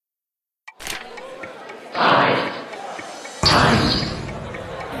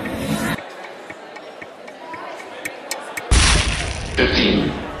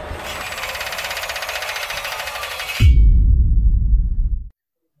15.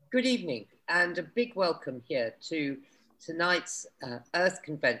 Good evening and a big welcome here to tonight's Earth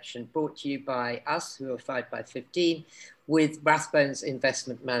Convention brought to you by us who are 5x15 with Rathbones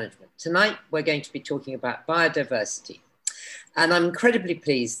Investment Management. Tonight we're going to be talking about biodiversity. And I'm incredibly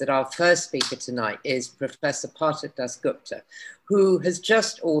pleased that our first speaker tonight is Professor Partha Dasgupta, who has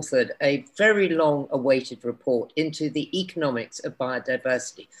just authored a very long awaited report into the economics of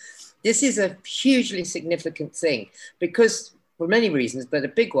biodiversity. This is a hugely significant thing because for many reasons, but a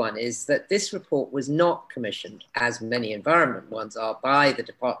big one is that this report was not commissioned, as many environment ones are, by the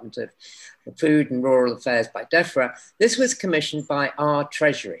Department of Food and Rural Affairs, by DEFRA. This was commissioned by our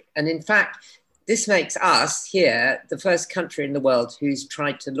Treasury. And in fact, this makes us here the first country in the world who's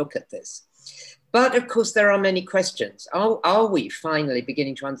tried to look at this. But of course, there are many questions. Are we finally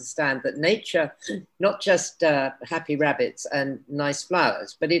beginning to understand that nature, not just happy rabbits and nice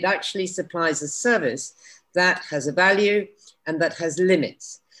flowers, but it actually supplies a service that has a value and that has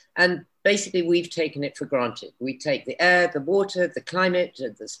limits. And basically we've taken it for granted. We take the air, the water, the climate,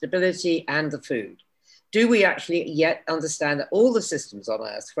 the stability and the food. Do we actually yet understand that all the systems on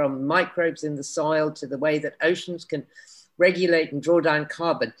Earth, from microbes in the soil to the way that oceans can regulate and draw down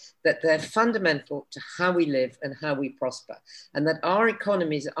carbon, that they're fundamental to how we live and how we prosper, and that our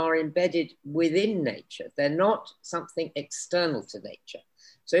economies are embedded within nature. They're not something external to nature.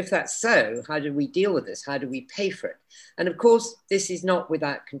 So if that's so, how do we deal with this? How do we pay for it? And of course, this is not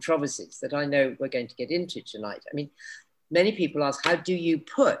without controversies that I know we're going to get into tonight. I mean, many people ask, how do you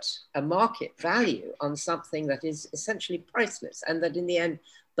put a market value on something that is essentially priceless and that in the end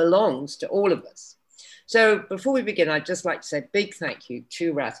belongs to all of us? So before we begin, I'd just like to say a big thank you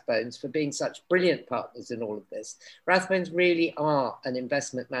to Rathbones for being such brilliant partners in all of this. Rathbones really are an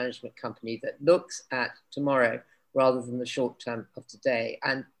investment management company that looks at tomorrow rather than the short term of today.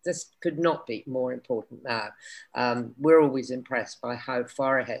 And this could not be more important now. We're always impressed by how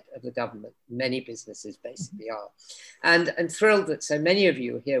far ahead of the government many businesses basically are. And thrilled that so many of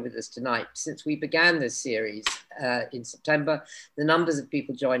you are here with us tonight. Since we began this series in September, the numbers of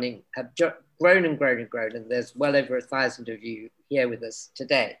people joining have grown and grown and grown, and there's well over 1,000 of you here with us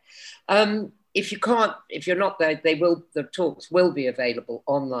today. If you're not there, the talks will be available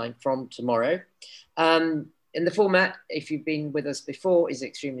online from tomorrow. In the format, if you've been with us before, is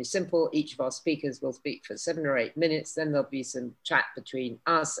extremely simple. Each of our speakers will speak for 7 or 8 minutes, then there'll be some chat between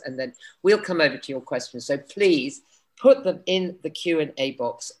us, and then we'll come over to your questions. So please put them in the Q&A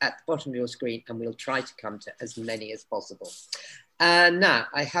box at the bottom of your screen, and we'll try to come to as many as possible. Now,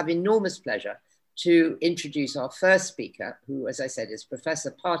 I have enormous pleasure to introduce our first speaker, who, as I said, is Professor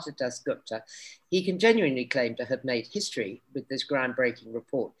Partha Dasgupta. He can genuinely claim to have made history with this groundbreaking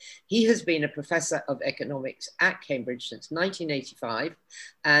report. He has been a professor of economics at Cambridge since 1985,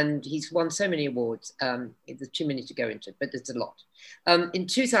 and he's won so many awards. There's too many to go into, but it's a lot. In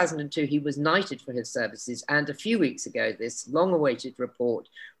 2002, he was knighted for his services, and a few weeks ago, this long-awaited report,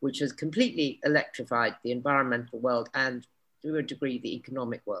 which has completely electrified the environmental world and to a degree, the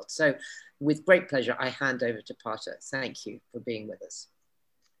economic world. So with great pleasure, I hand over to Partha. Thank you for being with us.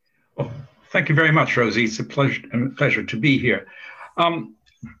 Well, thank you very much, Rosie. It's a pleasure to be here.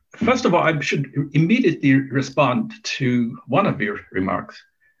 First of all, I should immediately respond to one of your remarks.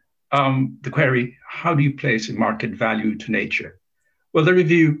 The query, how do you place a market value to nature? Well, the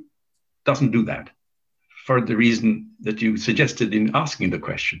review doesn't do that for the reason that you suggested in asking the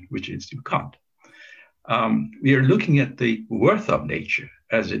question, which is you can't. We are looking at the worth of nature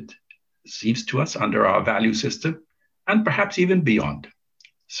as it seems to us under our value system and perhaps even beyond.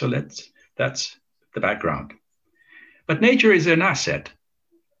 So that's the background. But nature is an asset,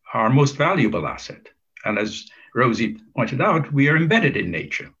 our most valuable asset. And as Rosie pointed out, we are embedded in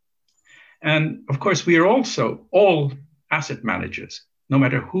nature. And of course, we are also all asset managers, no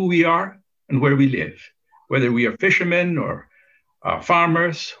matter who we are and where we live, whether we are fishermen or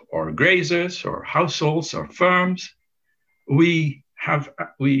farmers or grazers or households or firms. We have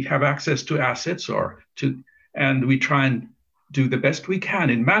access to assets and we try and do the best we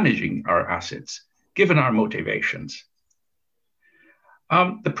can in managing our assets, given our motivations.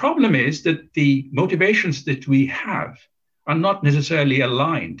 The problem is that the motivations that we have are not necessarily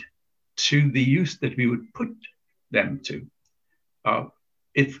aligned to the use that we would put them to.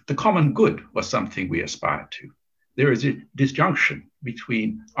 If the common good was something we aspire to, there is a disjunction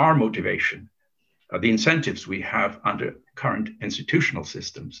between our motivation, the incentives we have under current institutional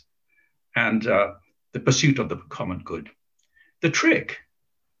systems, and the pursuit of the common good. The trick,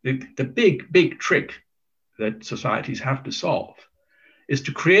 the big trick that societies have to solve is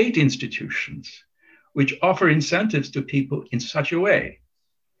to create institutions which offer incentives to people in such a way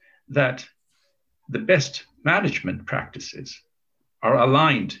that the best management practices are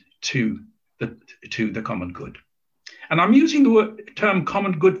aligned to the common good. And I'm using the term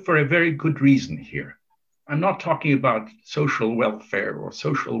common good for a very good reason here. I'm not talking about social welfare or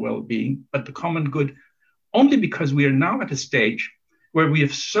social well-being, but the common good only because we are now at a stage where we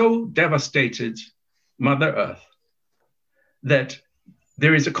have so devastated Mother Earth that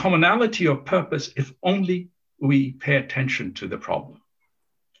there is a commonality of purpose if only we pay attention to the problem,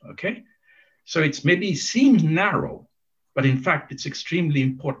 okay? So it's maybe seems narrow, but in fact, it's extremely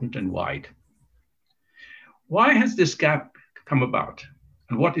important and wide. Why has this gap come about?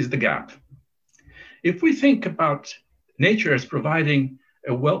 And what is the gap? If we think about nature as providing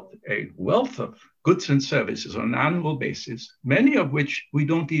a wealth of goods and services on an annual basis, many of which we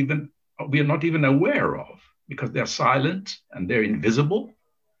are not even aware of because they're silent and they're invisible.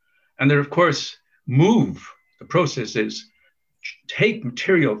 And they're, of course, the processes take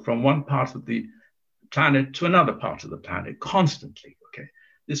material from one part of the planet to another part of the planet constantly, okay?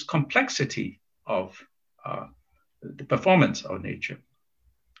 This complexity of the performance of nature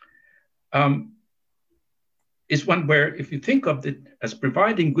is one where if you think of it as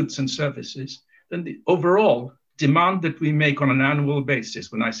providing goods and services, then the overall demand that we make on an annual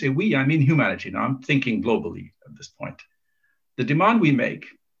basis, when I say we, I mean humanity. Now I'm thinking globally at this point. The demand we make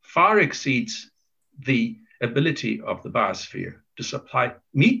far exceeds the ability of the biosphere to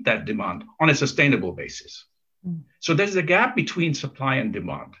meet that demand on a sustainable basis. So there's a gap between supply and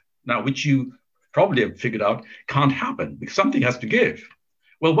demand. Now, which you probably have figured out can't happen because something has to give.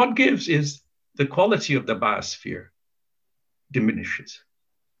 Well, what gives is the quality of the biosphere diminishes.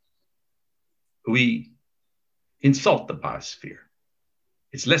 We insult the biosphere.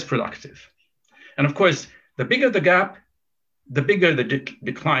 It's less productive. And of course, the bigger the gap, the bigger the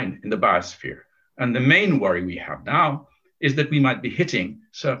decline in the biosphere. And the main worry we have now is that we might be hitting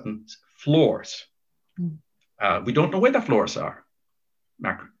certain floors. We don't know where the floors are,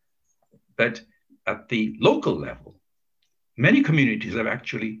 but at the local level, many communities have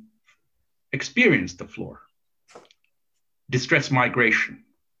actually experienced the floor. Distress migration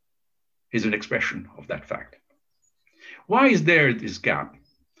is an expression of that fact. Why is there this gap?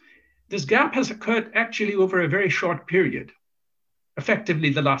 This gap has occurred actually over a very short period,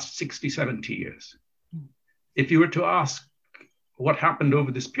 effectively the last 60, 70 years. If you were to ask what happened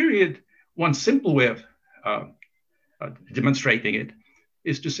over this period, one simple way of demonstrating it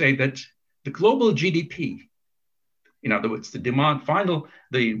is to say that the global GDP, in other words,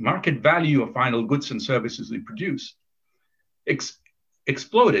 the market value of final goods and services we produce,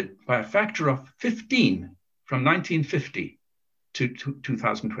 exploded by a factor of 15 from 1950 to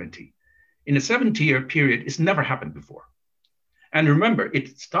 2020. In a 70-year period, it's never happened before. And remember,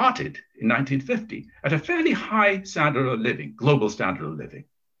 it started in 1950 at a fairly high standard of living, global standard of living,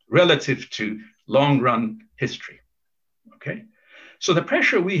 relative to long-run history, okay? So the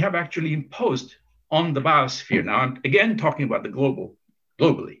pressure we have actually imposed on the biosphere, now I'm again talking about the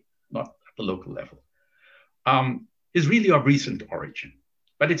globally, not at the local level, is really of recent origin,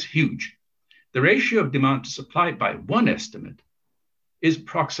 but it's huge. The ratio of demand to supply by one estimate is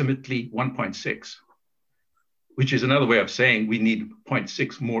approximately 1.6, which is another way of saying we need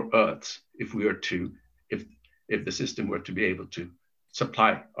 0.6 more Earths if the system were to be able to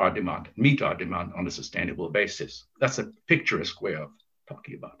supply our demand, meet our demand on a sustainable basis. That's a picturesque way of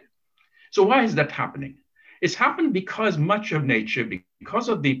talking about it. So why is that happening? It's happened because much of nature, because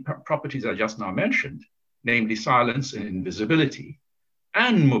of the properties I just now mentioned, namely silence and invisibility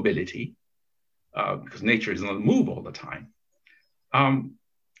and mobility, because nature is on the move all the time.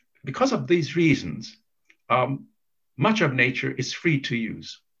 Because of these reasons, much of nature is free to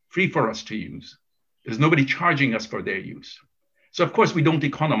use, free for us to use. There's nobody charging us for their use. So of course we don't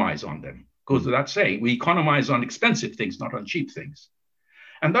economize on them. Goes without saying, we economize on expensive things, not on cheap things.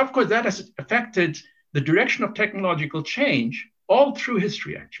 And of course that has affected the direction of technological change all through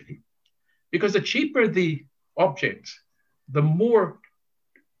history actually. Because the cheaper the objects, the more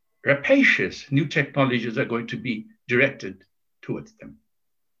rapacious new technologies are going to be directed towards them.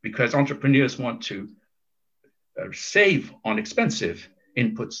 Because entrepreneurs want to save on expensive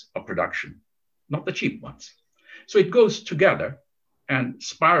inputs of production, not the cheap ones. So it goes together and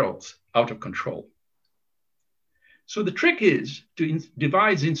spirals out of control. So the trick is to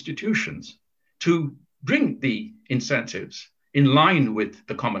devise institutions to bring the incentives in line with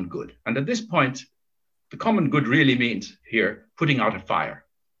the common good. And at this point, the common good really means here putting out a fire,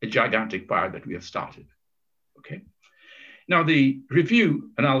 a gigantic fire that we have started, okay? Now the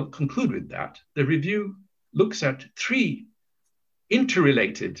review, and I'll conclude with that, the review looks at three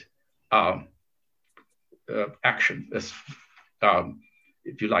interrelated action,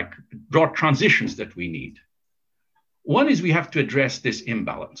 if you like, broad transitions that we need. One is we have to address this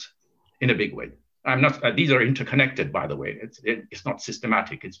imbalance in a big way. These are interconnected, by the way. It's not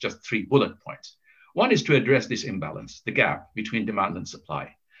systematic, it's just 3 bullet points. One is to address this imbalance, the gap between demand and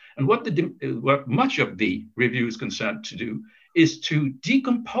supply. And what much of the review is concerned to do is to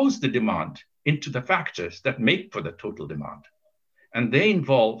decompose the demand into the factors that make for the total demand. And they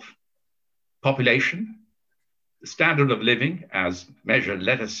involve population, the standard of living as measured,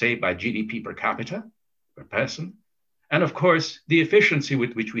 let us say, by GDP per capita, per person, and of course, the efficiency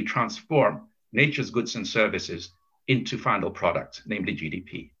with which we transform nature's goods and services into final products, namely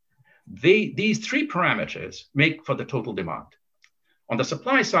GDP. These 3 parameters make for the total demand. On the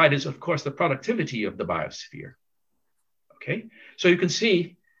supply side is, of course, the productivity of the biosphere. Okay, so you can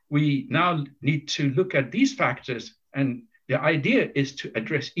see we now need to look at these factors, and the idea is to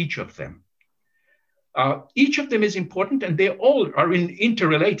address each of them. Each of them is important, and they all are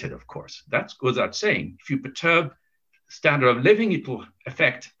interrelated, of course. That goes without saying. If you perturb standard of living, it will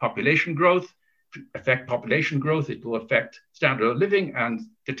affect population growth. It will affect standard of living and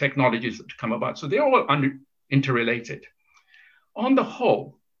the technologies that come about. So they're all interrelated. On the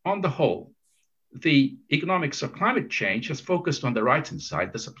whole, the economics of climate change has focused on the right-hand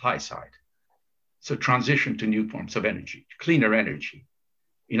side, the supply side. So transition to new forms of energy, cleaner energy.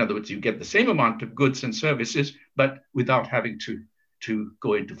 In other words, you get the same amount of goods and services, but without having to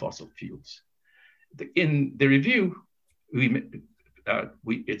go into fossil fuels. In the review,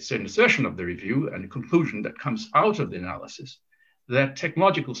 it's an assertion of the review and a conclusion that comes out of the analysis that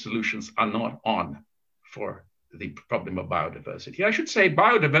technological solutions are not on for the problem of biodiversity. I should say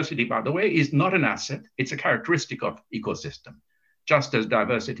biodiversity, by the way, is not an asset. It's a characteristic of ecosystem, just as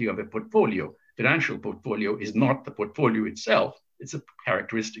diversity of a portfolio, financial portfolio, is not the portfolio itself. It's a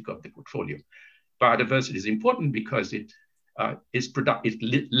characteristic of the portfolio. Biodiversity is important because it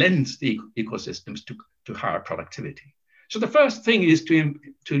lends the ecosystems to higher productivity. So the first thing is to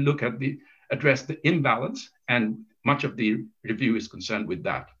look at address the imbalance, and much of the review is concerned with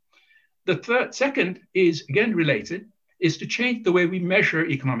that. The second is, again related, is to change the way we measure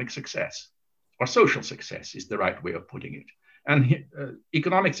economic success, or social success is the right way of putting it. And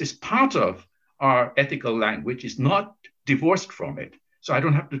economics is part of our ethical language, is not divorced from it. So I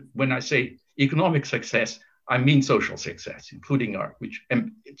don't have to, when I say economic success, I mean social success, including which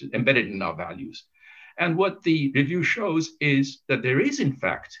is embedded in our values. And what the review shows is that there is in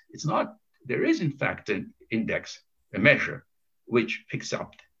fact an index, a measure, which picks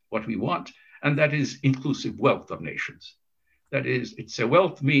up what we want, and that is inclusive wealth of nations. That is,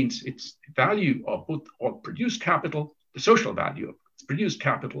 wealth means it's value of both or produced capital, the social value of produced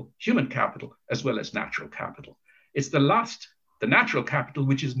capital, human capital, as well as natural capital. It's the natural capital,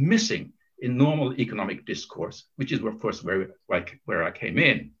 which is missing in normal economic discourse, which is, of course, where I came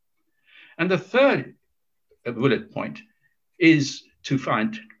in. And the third bullet point is to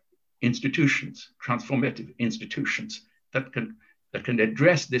find institutions, transformative institutions that can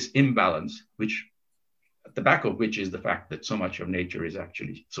address this imbalance, which at the back of which is the fact that so much of nature is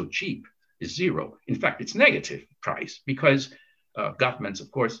actually so cheap, is zero. In fact, it's negative price because governments,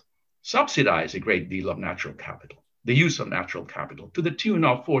 of course, subsidize a great deal of natural capital, the use of natural capital, to the tune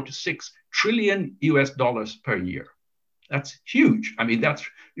of $4 to $6 trillion per year. That's huge. I mean, that's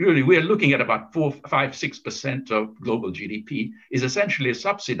really, we're looking at about 4, 5, 6% of global GDP is essentially a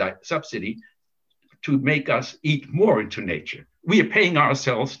subsidy to make us eat more into nature. We are paying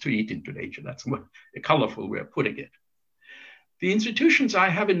ourselves to eat into nature. That's a colorful way of putting it. The institutions I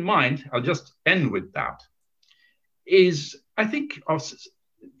have in mind, I'll just end with that, is I think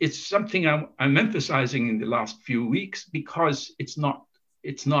it's something I'm emphasizing in the last few weeks because it's not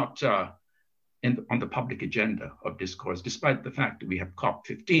on the public agenda of discourse, despite the fact that we have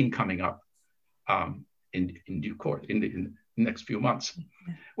COP15 coming up in due course, in the next few months,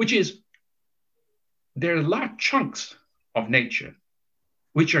 which is there are large chunks of nature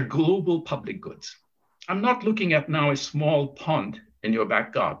which are global public goods. I'm not looking at now a small pond in your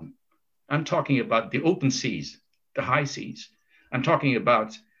back garden. I'm talking about the open seas, the high seas. I'm talking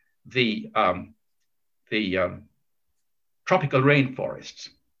about the tropical rainforests.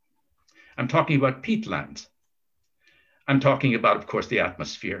 I'm talking about peatlands. I'm talking about, of course, the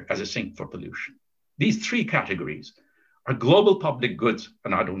atmosphere as a sink for pollution. These 3 categories are global public goods,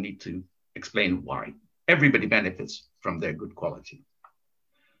 and I don't need to explain why. Everybody benefits from their good quality.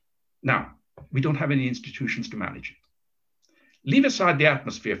 Now, we don't have any institutions to manage it. Leave aside the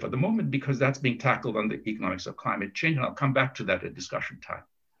atmosphere for the moment because that's being tackled on the economics of climate change, and I'll come back to that at discussion time.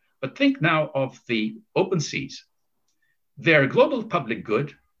 But think now of the open seas. They're a global public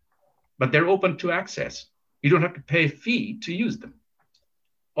good, but they're open to access. You don't have to pay a fee to use them.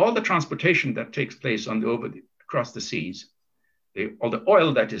 All the transportation that takes place across the seas, all the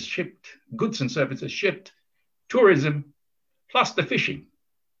oil that is shipped, goods and services shipped, tourism, plus the fishing.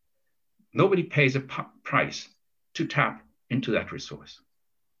 Nobody pays a price to tap into that resource.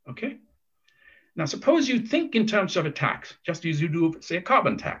 Okay? Now, suppose you think in terms of a tax, just as you do, say, a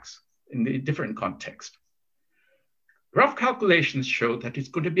carbon tax in a different context. Rough calculations show that it's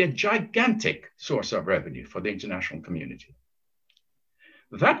going to be a gigantic source of revenue for the international community.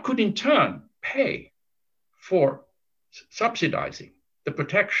 That could in turn pay for subsidizing the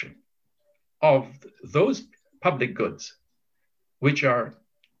protection of those public goods which are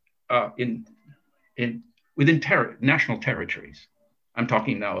within national territories. I'm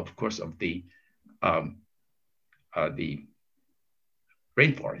talking now, of course, of the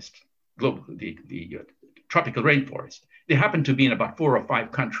rainforest, the tropical rainforest. They happen to be in about 4 or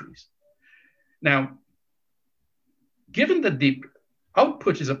 5 countries. Now, given that the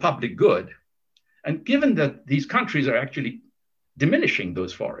output is a public good, and given that these countries are actually diminishing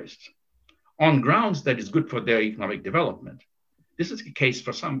those forests on grounds that is good for their economic development, this is the case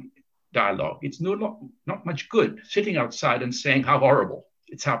for some dialogue. It's not much good sitting outside and saying how horrible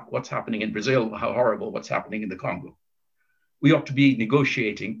what's happening in Brazil, how horrible what's happening in the Congo. We ought to be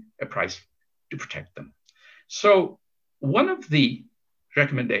negotiating a price to protect them. So one of the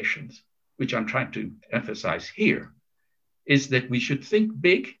recommendations, which I'm trying to emphasize here, is that we should think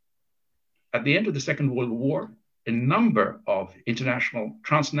big. At the end of the Second World War, a number of international,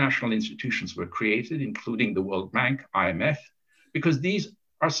 transnational institutions were created, including the World Bank, IMF, because these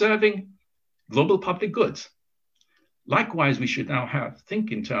are serving global public goods. Likewise, we should now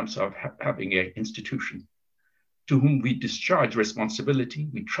think in terms of having an institution to whom we discharge responsibility,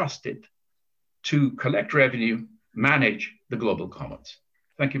 we trust it to collect revenue, manage the global commons.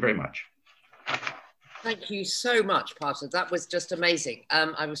 Thank you very much. Thank you so much, Partha. That was just amazing.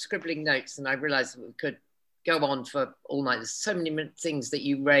 I was scribbling notes and I realized that we could go on for all night. There's so many things that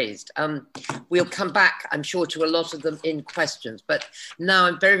you raised. We'll come back, I'm sure, to a lot of them in questions. But now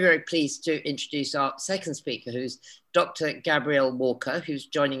I'm very, very pleased to introduce our second speaker, who's Dr. Gabrielle Walker, who's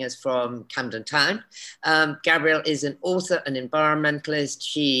joining us from Camden Town. Gabrielle is an author, an environmentalist.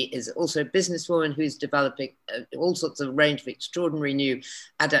 She is also a businesswoman who's developing all sorts of range of extraordinary new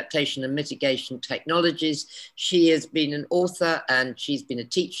adaptation and mitigation technologies. She has been an author and she's been a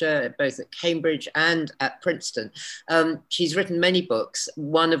teacher both at Cambridge and at Princeton. She's written many books,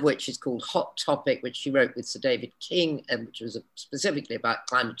 one of which is called Hot Topic, which she wrote with Sir David King, which was specifically about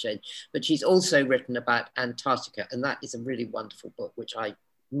climate change, but she's also written about Antarctica, and that is a really wonderful book, which I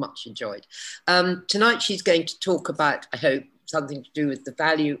much enjoyed. Tonight she's going to talk about, I hope, something to do with the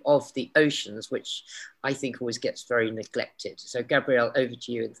value of the oceans, which I think always gets very neglected. So Gabrielle, over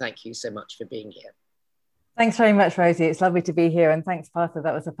to you, and thank you so much for being here. Thanks very much, Rosie. It's lovely to be here. And thanks, Partha.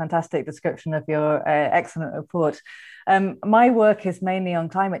 That was a fantastic description of your excellent report. My work is mainly on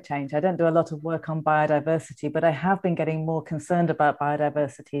climate change. I don't do a lot of work on biodiversity, but I have been getting more concerned about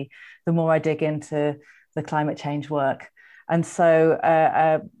biodiversity the more I dig into the climate change work. And so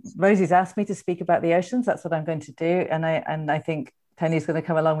Rosie's asked me to speak about the oceans. That's what I'm going to do. And I think Tony's going to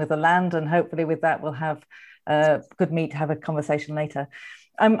come along with the land, and hopefully with that we'll have good meet to have a conversation later.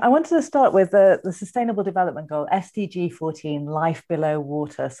 I wanted to start with the Sustainable Development Goal, SDG 14, Life Below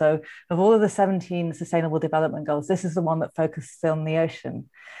Water. So of all of the 17 Sustainable Development Goals, this is the one that focuses on the ocean.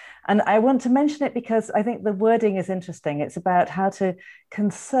 And I want to mention it because I think the wording is interesting. It's about how to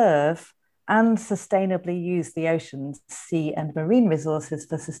conserve and sustainably use the oceans, sea and marine resources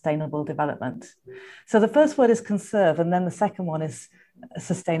for sustainable development. So the first word is conserve, and then the second one is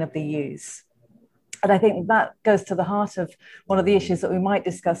sustainably use. And I think that goes to the heart of one of the issues that we might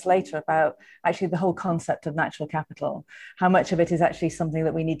discuss later about actually the whole concept of natural capital. How much of it is actually something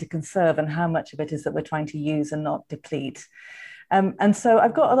that we need to conserve, and how much of it is that we're trying to use and not deplete. And so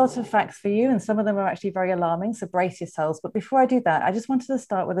I've got a lot of facts for you, and some of them are actually very alarming, so brace yourselves. But before I do that, I just wanted to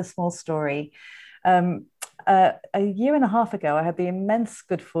start with a small story. A year and a half ago, I had the immense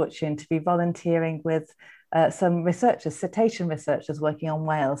good fortune to be volunteering with some researchers, cetacean researchers working on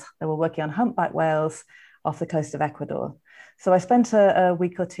whales. They were working on humpback whales off the coast of Ecuador. So I spent a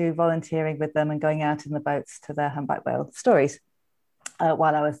week or two volunteering with them and going out in the boats to their humpback whale stories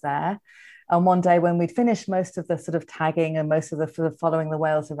while I was there. And one day when we'd finished most of the sort of tagging and most of the sort of following the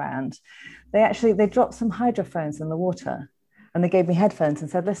whales around, they dropped some hydrophones in the water, and they gave me headphones and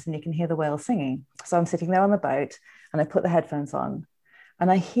said, listen, you can hear the whales singing. So I'm sitting there on the boat and I put the headphones on and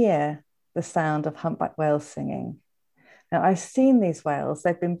I hear the sound of humpback whales singing. Now, I've seen these whales,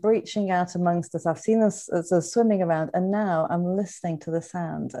 they've been breaching out amongst us. I've seen them sort of swimming around, and now I'm listening to the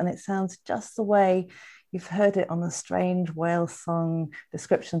sound, and it sounds just the way you've heard it on the strange whale song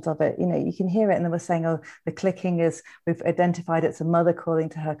descriptions of it. You know, you can hear it, and they were saying, oh, the clicking is, we've identified it's a mother calling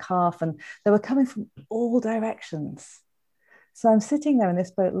to her calf, and they were coming from all directions. So I'm sitting there in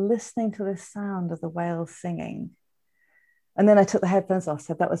this boat listening to this sound of the whales singing. And then I took the headphones off,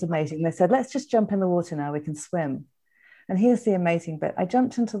 said that was amazing. They said, let's just jump in the water now, we can swim. And here's the amazing bit. I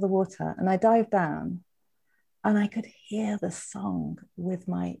jumped into the water and I dived down, and I could hear the song with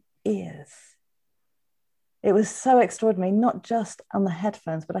my ears. It was so extraordinary, not just on the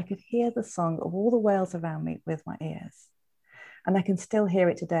headphones, but I could hear the song of all the whales around me with my ears. And I can still hear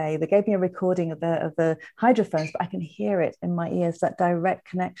it today. They gave me a recording of the hydrophones, but I can hear it in my ears, that direct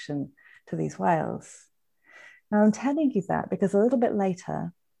connection to these whales. Now, I'm telling you that because a little bit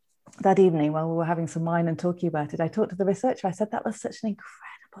later that evening, while we were having some wine and talking about it, I talked to the researcher. I said, that was such an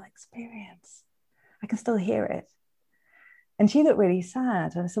incredible experience. I can still hear it. And she looked really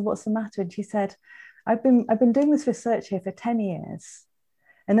sad. And I said, what's the matter? And she said, I've been doing this research here for 10 years.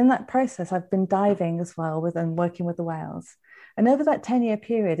 And in that process, I've been diving as well and working with the whales. And over that 10-year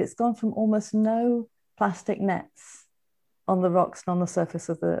period, it's gone from almost no plastic nets on the rocks and on the surface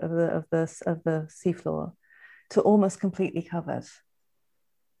of the seafloor to almost completely covered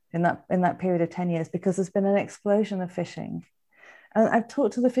in that period of 10 years, because there's been an explosion of fishing. And I've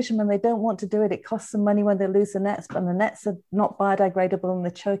talked to the fishermen, they don't want to do it. It costs them money when they lose the nets, but the nets are not biodegradable and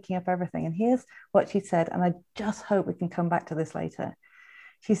they're choking up everything. And here's what she said, and I just hope we can come back to this later.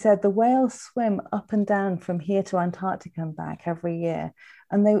 She said, the whales swim up and down from here to Antarctica and back every year.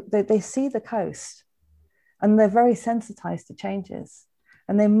 And they see the coast, and they're very sensitized to changes.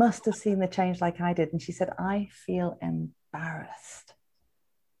 And they must have seen the change like I did. And she said, I feel embarrassed.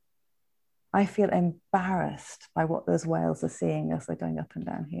 I feel embarrassed by what those whales are seeing as they're going up and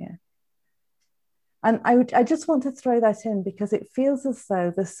down here. And I just want to throw that in because it feels as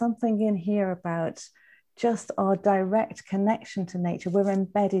though there's something in here about just our direct connection to nature. We're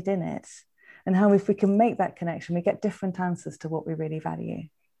embedded in it. And how if we can make that connection, we get different answers to what we really value.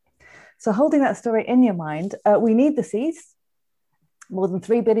 So holding that story in your mind, we need the seas. More than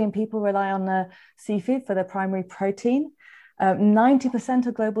 3 billion people rely on seafood for their primary protein. 90%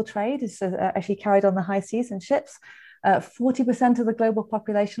 of global trade is actually carried on the high seas and ships. 40% of the global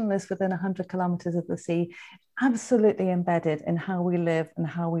population lives within 100 kilometers of the sea, absolutely embedded in how we live and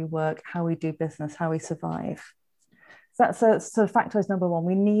how we work, how we do business, how we survive. So that's sort of factor is number one.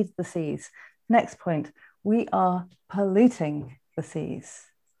 We need the seas. Next point, we are polluting the seas.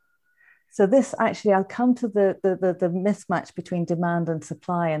 So this actually, I'll come to the mismatch between demand and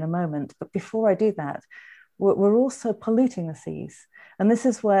supply in a moment. But before I do that, we're also polluting the seas. And this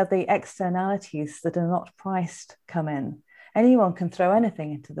is where the externalities that are not priced come in. Anyone can throw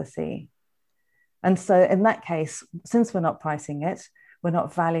anything into the sea. And so in that case, since we're not pricing it, we're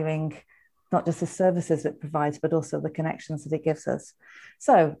not valuing not just the services it provides, but also the connections that it gives us.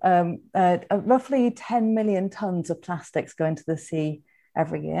 So roughly 10 million tons of plastics go into the sea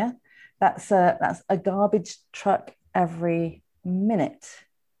every year. That's a garbage truck every minute.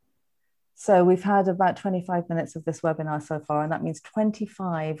 So we've had about 25 minutes of this webinar so far, and that means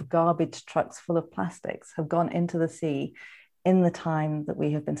 25 garbage trucks full of plastics have gone into the sea in the time that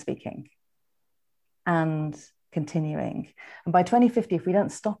we have been speaking and continuing. And by 2050, if we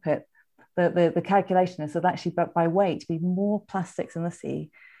don't stop it, the calculation is that actually by weight, be more plastics in the sea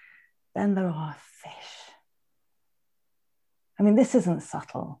than there are fish. I mean, this isn't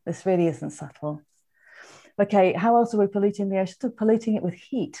subtle. This really isn't subtle. Okay, how else are we polluting the ocean? We're polluting it with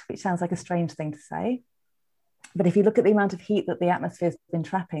heat, which sounds like a strange thing to say. But if you look at the amount of heat that the atmosphere has been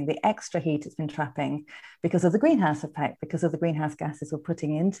trapping, the extra heat it's been trapping because of the greenhouse effect, because of the greenhouse gases we're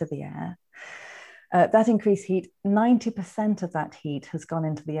putting into the air, that increased heat, 90% of that heat has gone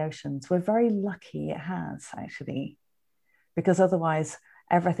into the oceans. We're very lucky it has, actually, because otherwise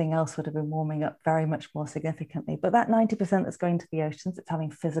everything else would have been warming up very much more significantly. But that 90% that's going to the oceans, it's having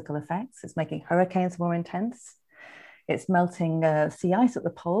physical effects. It's making hurricanes more intense. It's melting sea ice at the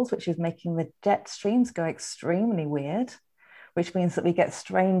poles, which is making the jet streams go extremely weird, which means that we get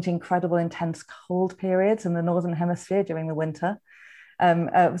strange, incredible, intense cold periods in the Northern Hemisphere during the winter.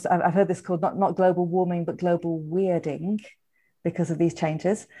 I've heard this called not global warming, but global weirding, because of these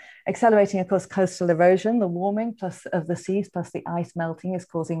changes. Accelerating, of course, coastal erosion, the warming plus of the seas plus the ice melting is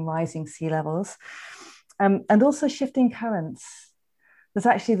causing rising sea levels. And also shifting currents. There's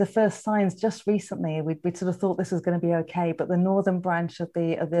actually the first signs just recently, we sort of thought this was going to be okay, but the northern branch of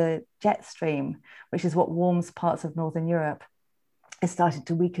the jet stream, which is what warms parts of Northern Europe, is started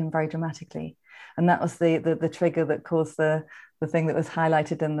to weaken very dramatically. And that was the trigger that caused the thing that was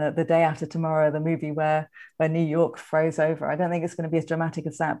highlighted in the Day After Tomorrow, the movie where New York froze over. I don't think it's going to be as dramatic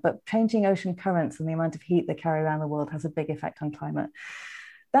as that, but changing ocean currents and the amount of heat they carry around the world has a big effect on climate.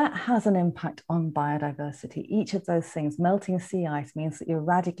 That has an impact on biodiversity. Each of those things, melting sea ice means that you're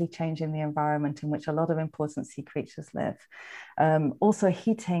radically changing the environment in which a lot of important sea creatures live. Also,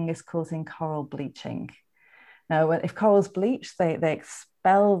 heating is causing coral bleaching. Now, if corals bleach, they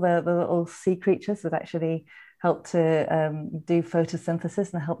expel the little sea creatures that actually help to do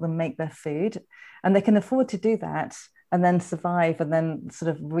photosynthesis and help them make their food. And they can afford to do that and then survive and then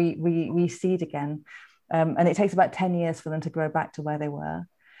sort of reseed again. And it takes about 10 years for them to grow back to where they were.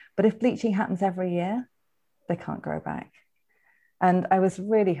 But if bleaching happens every year, they can't grow back. And I was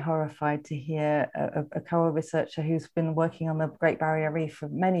really horrified to hear a coral researcher who's been working on the Great Barrier Reef for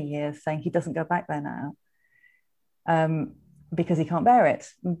many years saying he doesn't go back there now because he can't bear it.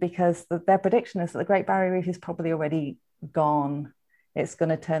 Because their prediction is that the Great Barrier Reef is probably already gone. It's going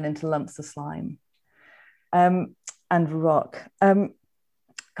to turn into lumps of slime and rock.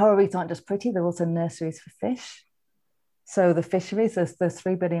 Coral reefs aren't just pretty, they're also nurseries for fish. So the fisheries, there's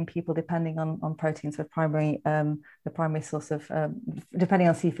 3 billion people depending on proteins for the primary source of, depending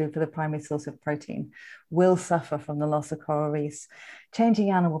on seafood for the primary source of protein, will suffer from the loss of coral reefs, changing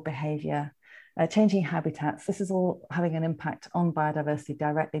animal behavior, changing habitats. This is all having an impact on biodiversity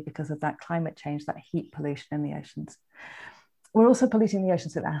directly because of that climate change, that heat pollution in the oceans. We're also polluting the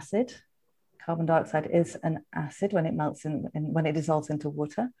oceans with acid. Carbon dioxide is an acid when it melts when it dissolves into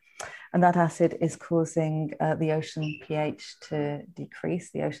water. And that acid is causing the ocean pH to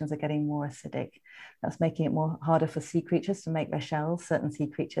decrease. The oceans are getting more acidic. That's making it harder for sea creatures to make their shells, certain sea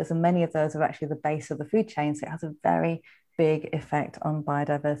creatures. And many of those are actually the base of the food chain. So it has a very big effect on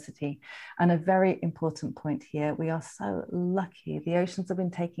biodiversity. And a very important point here, we are so lucky. The oceans have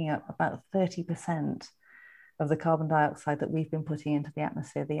been taking up about 30% of the carbon dioxide that we've been putting into the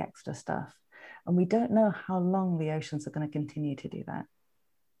atmosphere, the extra stuff. And we don't know how long the oceans are going to continue to do that.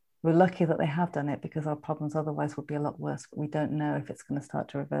 We're lucky that they have done it because our problems otherwise would be a lot worse, but we don't know if it's going to start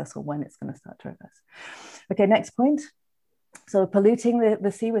to reverse or when it's going to start to reverse. Okay, next point. So we're polluting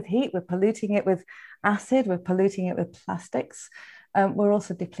the sea with heat, we're polluting it with acid, we're polluting it with plastics. We're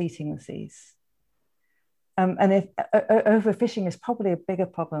also depleting the seas. And if overfishing is probably a bigger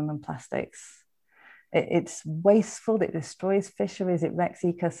problem than plastics. It's wasteful, it destroys fisheries, it wrecks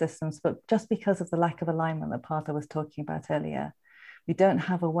ecosystems, but just because of the lack of alignment that Partha was talking about earlier, we don't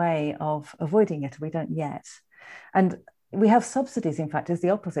have a way of avoiding it, we don't yet. And we have subsidies, in fact, is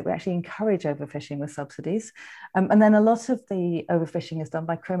the opposite. We actually encourage overfishing with subsidies. And then a lot of the overfishing is done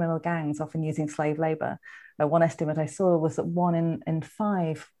by criminal gangs, often using slave labor. One estimate I saw was that 1 in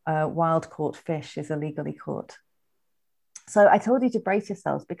 5 wild caught fish is illegally caught. So I told you to brace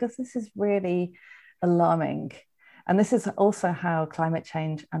yourselves because this is really alarming. And this is also how climate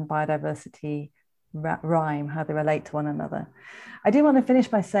change and biodiversity rhyme, how they relate to one another. I do want to finish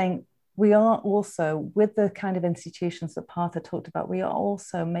by saying we are also, with the kind of institutions that Partha talked about, we are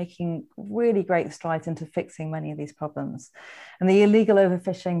also making really great strides into fixing many of these problems. And the illegal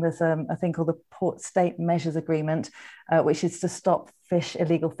overfishing, there's a thing called the Port State Measures Agreement, which is to stop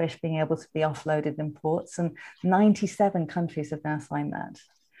illegal fish being able to be offloaded in ports. And 97 countries have now signed that.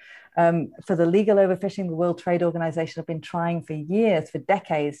 For the legal overfishing, the World Trade Organization have been trying for years, for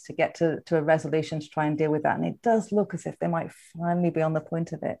decades, to get to a resolution to try and deal with that. And it does look as if they might finally be on the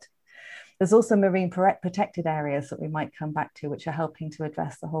point of it. There's also marine protected areas that we might come back to, which are helping to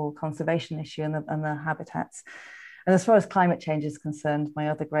address the whole conservation issue and the habitats. And as far as climate change is concerned, my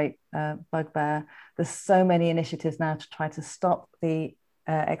other great bugbear, there's so many initiatives now to try to stop the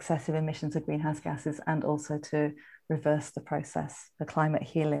excessive emissions of greenhouse gases and also to reverse the process for climate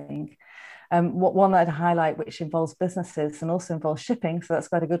healing. One I'd highlight, which involves businesses and also involves shipping, so that's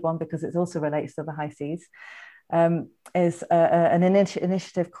quite a good one because it also relates to the high seas, is an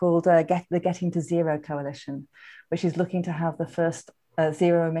initiative called the Getting to Zero Coalition, which is looking to have the first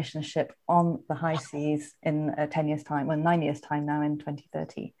zero emission ship on the high seas in 10 years time, well 9 years time now in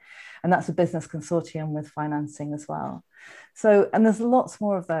 2030. And that's a business consortium with financing as well. So, and there's lots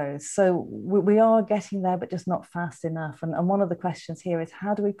more of those. So we are getting there, but just not fast enough. And one of the questions here is,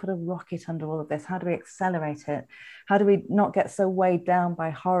 how do we put a rocket under all of this? How do we accelerate it? How do we not get so weighed down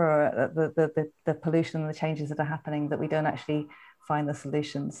by horror at the pollution and the changes that are happening that we don't actually find the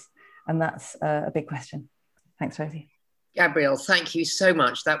solutions? And that's a big question. Thanks, Rosie. Gabrielle, thank you so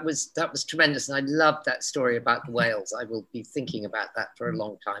much. That was tremendous, and I loved that story about the whales. I will be thinking about that for a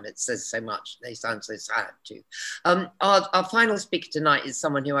long time. It says so much. They sound so sad too. Our final speaker tonight is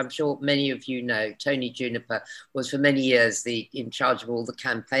someone who I'm sure many of you know. Tony Juniper was for many years in charge of all the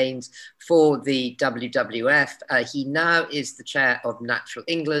campaigns for the WWF. He now is the chair of Natural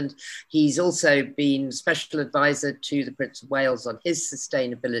England. He's also been special advisor to the Prince of Wales on his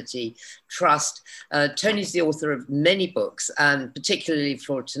sustainability trust. Tony's the author of many books, and particularly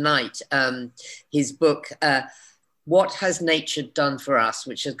for tonight, his book, What Has Nature Done for Us,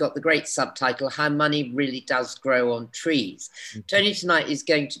 which has got the great subtitle, How Money Really Does Grow on Trees. Tony tonight is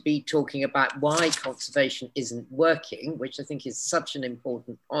going to be talking about why conservation isn't working, which I think is such an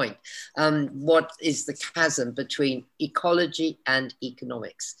important point. What is the chasm between ecology and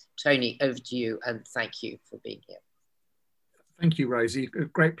economics? Tony, over to you, and thank you for being here. Thank you, Rosie. A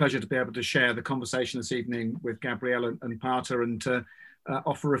great pleasure to be able to share the conversation this evening with Gabrielle and Partha, and to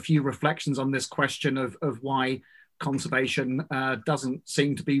offer a few reflections on this question of why conservation doesn't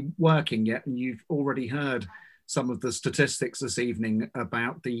seem to be working yet. And you've already heard some of the statistics this evening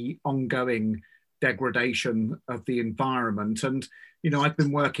about the ongoing degradation of the environment. And, you know, I've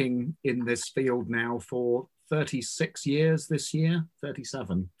been working in this field now for 36 years this year,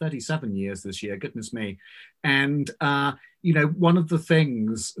 37 years this year, goodness me. And, you know, one of the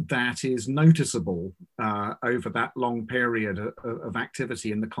things that is noticeable over that long period of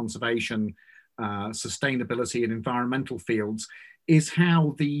activity in the conservation, sustainability and environmental fields is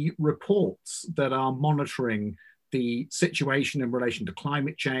how the reports that are monitoring the situation in relation to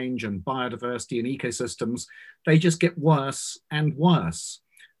climate change and biodiversity and ecosystems, they just get worse and worse.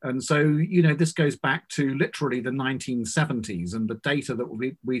 And so, you know, this goes back to literally the 1970s, and the data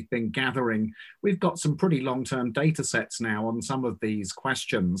that we've been gathering. We've got some pretty long-term data sets now on some of these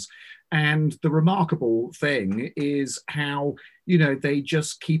questions. And the remarkable thing is how, you know, they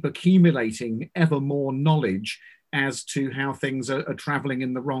just keep accumulating ever more knowledge as to how things are traveling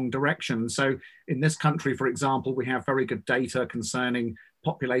in the wrong direction. So in this country, for example, we have very good data concerning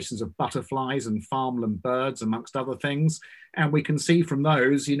populations of butterflies and farmland birds, amongst other things. And we can see from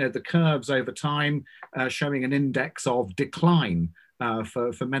those, you know, the curves over time showing an index of decline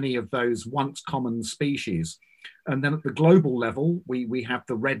for many of those once common species. And then at the global level, we have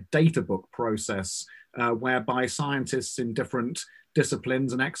the red data book process, whereby scientists in different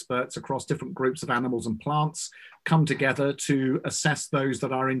disciplines and experts across different groups of animals and plants come together to assess those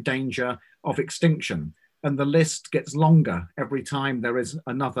that are in danger of extinction. And the list gets longer every time there is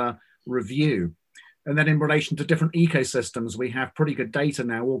another review. And then in relation to different ecosystems, we have pretty good data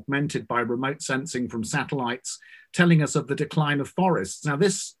now augmented by remote sensing from satellites telling us of the decline of forests. Now,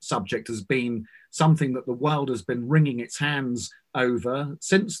 this subject has been something that the world has been wringing its hands over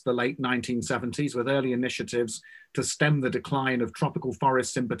since the late 1970s, with early initiatives to stem the decline of tropical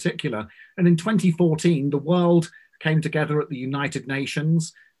forests in particular. And in 2014, the world came together at the United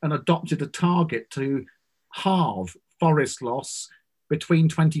Nations and adopted a target to halve forest loss between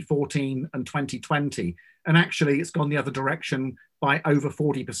 2014 and 2020. And actually it's gone the other direction by over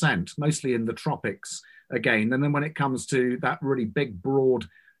 40%, mostly in the tropics again. And then when it comes to that really big, broad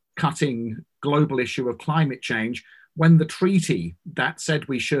cutting global issue of climate change, when the treaty that said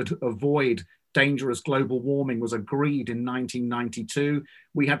we should avoid dangerous global warming was agreed in 1992,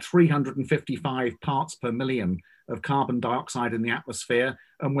 we had 355 parts per million of carbon dioxide in the atmosphere,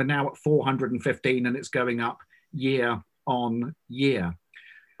 and we're now at 415, and it's going up year on year.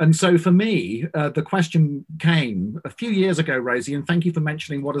 And so for me, the question came a few years ago, Rosie, and thank you for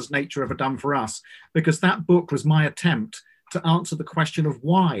mentioning What Has Nature Ever Done for Us, because that book was my attempt to answer the question of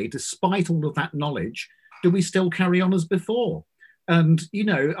why, despite all of that knowledge, do we still carry on as before? And, you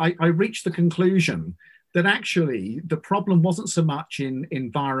know, I reached the conclusion that actually the problem wasn't so much in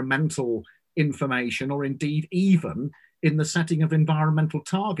environmental information, or indeed even in the setting of environmental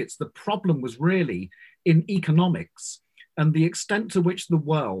targets. The problem was really in economics and the extent to which the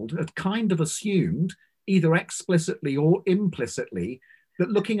world had kind of assumed, either explicitly or implicitly,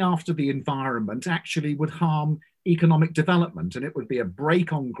 that looking after the environment actually would harm economic development, and it would be a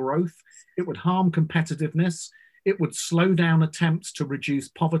brake on growth, it would harm competitiveness, it would slow down attempts to reduce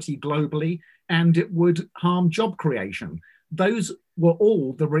poverty globally, and it would harm job creation. Those were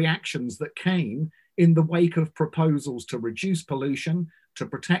all the reactions that came in the wake of proposals to reduce pollution, to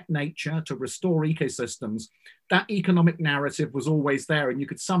protect nature, to restore ecosystems. That economic narrative was always there, and you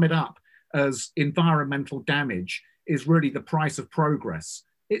could sum it up as environmental damage is really the price of progress.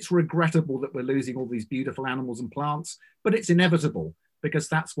 It's regrettable that we're losing all these beautiful animals and plants, but it's inevitable because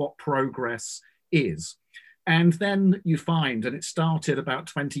that's what progress is. And then you find, and it started about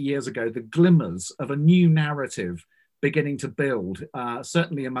 20 years ago, the glimmers of a new narrative beginning to build,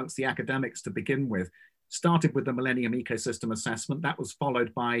 certainly amongst the academics to begin with. Started with the Millennium Ecosystem Assessment. That was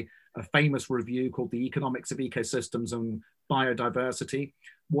followed by a famous review called The Economics of Ecosystems and Biodiversity,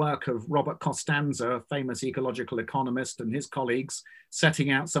 work of Robert Costanza, a famous ecological economist, and his colleagues,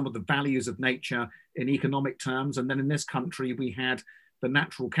 setting out some of the values of nature in economic terms. And then in this country, we had the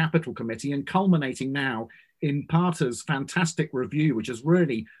Natural Capital Committee, and culminating now in Partha's fantastic review, which has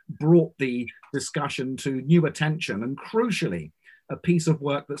really brought the discussion to new attention, and crucially, a piece of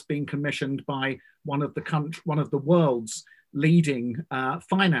work that's been commissioned by one of the world's leading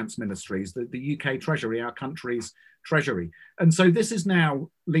finance ministries, the UK Treasury, our country's Treasury. And so this is now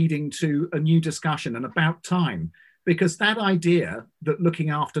leading to a new discussion, and about time, because that idea that looking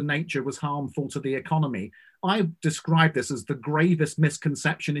after nature was harmful to the economy, I describe this as the gravest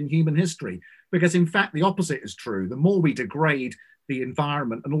misconception in human history, because in fact, the opposite is true. The more we degrade the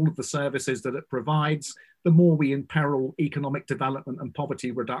environment and all of the services that it provides, the more we imperil economic development and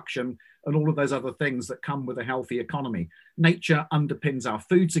poverty reduction and all of those other things that come with a healthy economy. Nature underpins our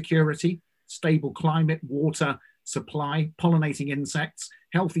food security, stable climate, water supply, pollinating insects,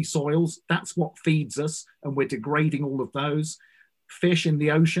 healthy soils. That's what feeds us, and we're degrading all of those. Fish in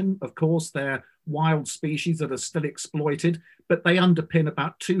the ocean, of course, they're wild species that are still exploited, but they underpin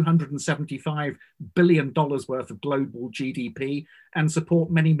about $275 billion worth of global GDP and support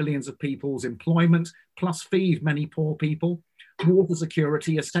many millions of people's employment, plus feed many poor people. Water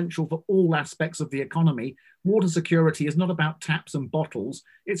security, essential for all aspects of the economy. Water security is not about taps and bottles,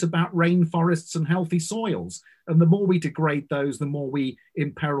 it's about rainforests and healthy soils. And the more we degrade those, the more we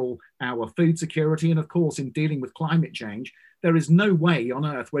imperil our food security. And of course, in dealing with climate change, there is no way on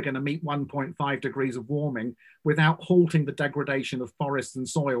Earth we're going to meet 1.5 degrees of warming without halting the degradation of forests and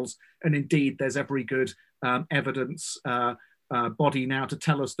soils. And indeed, there's every good evidence body now to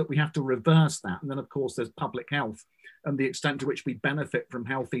tell us that we have to reverse that. And then, of course, there's public health and the extent to which we benefit from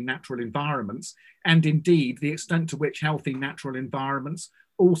healthy natural environments. And indeed, the extent to which healthy natural environments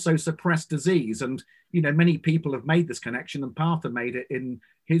also suppress disease. And, you know, many people have made this connection, and Partha made it in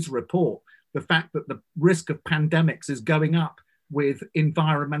his report. The fact that the risk of pandemics is going up with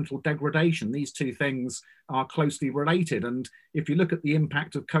environmental degradation. These two things are closely related. And if you look at the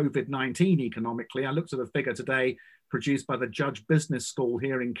impact of COVID-19 economically, I looked at a figure today produced by the Judge Business School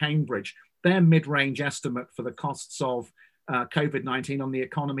here in Cambridge. Their mid-range estimate for the costs of COVID-19 on the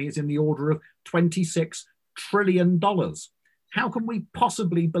economy is in the order of $26 trillion. How can we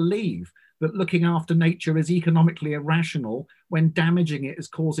possibly believe that looking after nature is economically irrational when damaging it is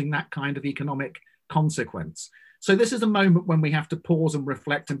causing that kind of economic consequence? So this is a moment when we have to pause and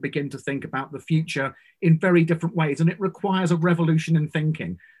reflect and begin to think about the future in very different ways. And it requires a revolution in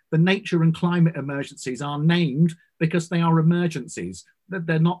thinking. The nature and climate emergencies are named because they are emergencies.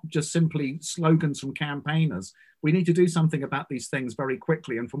 They're not just simply slogans from campaigners. We need to do something about these things very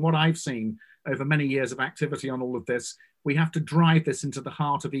quickly. And from what I've seen over many years of activity on all of this, we have to drive this into the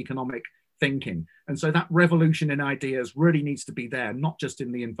heart of economic thinking. And so that revolution in ideas really needs to be there, not just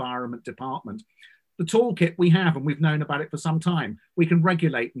in the environment department. The toolkit we have, and we've known about it for some time, we can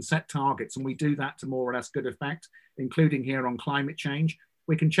regulate and set targets, and we do that to more or less good effect, including here on climate change.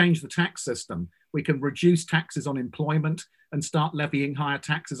 We can change the tax system. We can reduce taxes on employment and start levying higher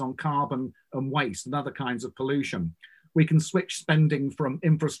taxes on carbon and waste and other kinds of pollution. We can switch spending from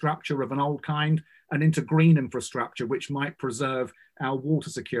infrastructure of an old kind and into green infrastructure, which might preserve our water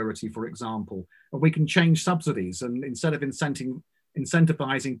security, for example. And we can change subsidies, and instead of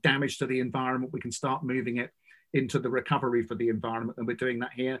incentivizing damage to the environment, we can start moving it into the recovery for the environment, and we're doing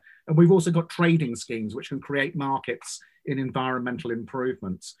that here. And we've also got trading schemes which can create markets in environmental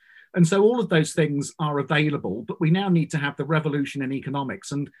improvements. And so all of those things are available, but we now need to have the revolution in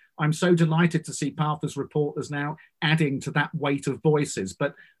economics. And I'm so delighted to see Partha's report is now adding to that weight of voices.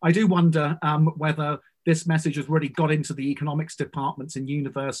 But I do wonder whether this message has really got into the economics departments in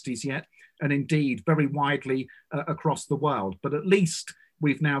universities yet, and indeed very widely across the world. But at least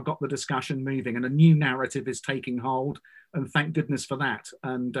we've now got the discussion moving and a new narrative is taking hold, and thank goodness for that.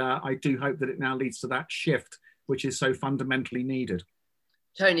 And I do hope that it now leads to that shift, which is so fundamentally needed.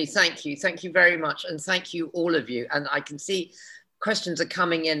 Tony, thank you. Thank you very much. And thank you, all of you. And I can see questions are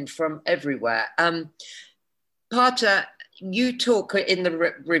coming in from everywhere. Partha, you talk in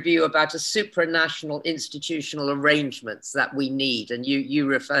the review about a supranational institutional arrangements that we need. And you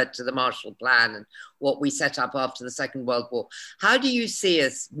referred to the Marshall Plan and what we set up after the Second World War. How do you see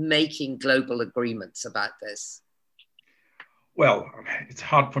us making global agreements about this? Well, it's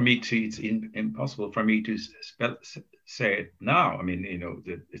hard for me to, it's impossible for me to say it now. I mean, you know,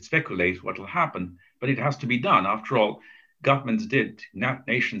 speculate what will happen, but it has to be done. After all, governments did,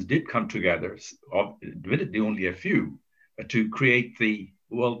 nations did come together, admittedly only a few, to create the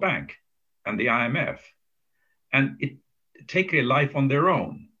World Bank and the IMF, and take a life on their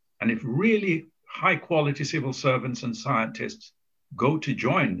own. And if really high quality civil servants and scientists go to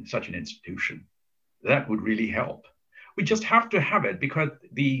join such an institution, that would really help. We just have to have it, because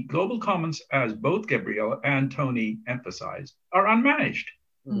the global commons, as both Gabriele and Tony emphasized, are unmanaged.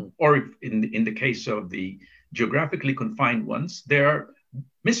 Or if in the case of the geographically confined ones, they're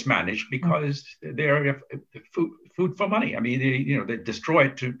mismanaged because they're food for money. I mean, they destroy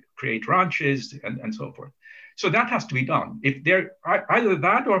it to create ranches and so forth. So that has to be done. If they're either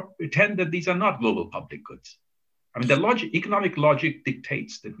that or pretend that these are not global public goods. I mean, the economic logic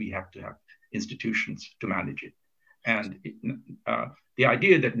dictates that we have to have institutions to manage it. And the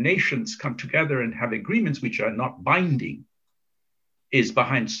idea that nations come together and have agreements which are not binding is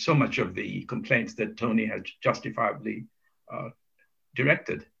behind so much of the complaints that Tony had justifiably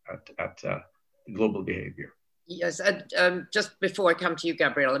directed at global behavior. Yes, and just before I come to you,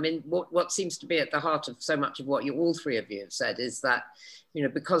 Gabriele, I mean, what seems to be at the heart of so much of what all three of you have said is that,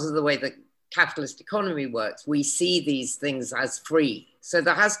 because of the way that capitalist economy works, we see these things as free. So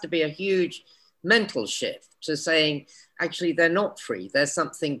there has to be a huge mental shift to saying, actually, they're not free, there's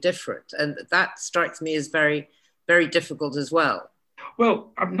something different. And that strikes me as very, very difficult as well.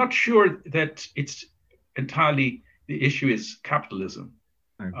 Well, I'm not sure that it's entirely the issue is capitalism.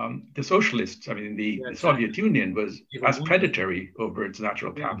 The socialists, I mean, the Soviet Union was as predatory over its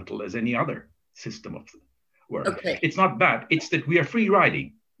natural capital as any other system of the world. Okay. It's not that, it's that we are free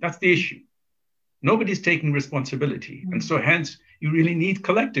riding. That's the issue. Nobody's taking responsibility. And so hence, you really need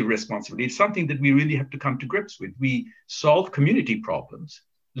collective responsibility. It's something that we really have to come to grips with. We solve community problems.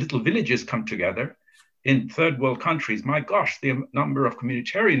 Little villages come together. In third world countries, my gosh, the number of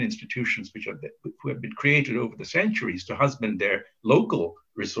communitarian institutions who have been created over the centuries to husband their local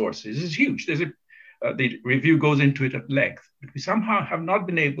resources is huge. The review goes into it at length, but we somehow have not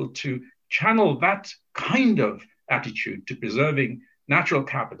been able to channel that kind of attitude to preserving natural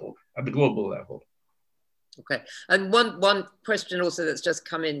capital at the global level. Okay, and one question also that's just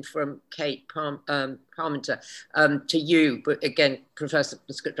come in from Kate Parmenter to you, but again, Professor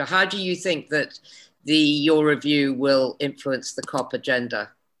Prescriptor, how do you think that your review will influence the COP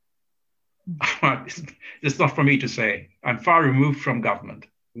agenda? It's not for me to say. I'm far removed from government.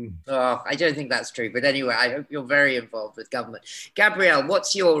 Oh, I don't think that's true. But anyway, I hope you're very involved with government. Gabriele,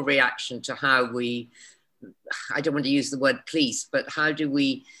 what's your reaction to how I don't want to use the word police, but how do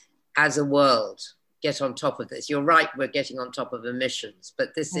we, as a world, get on top of this? You're right, we're getting on top of emissions,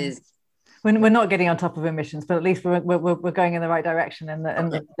 but this is... We're not getting on top of emissions, but at least we're going in the right direction, and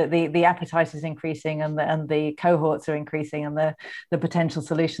the appetite is increasing, and the cohorts are increasing, and the potential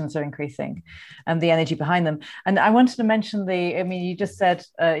solutions are increasing, and the energy behind them. And I wanted to mention you just said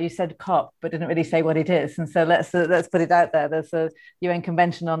you said COP, but didn't really say what it is. And so let's put it out there. There's a UN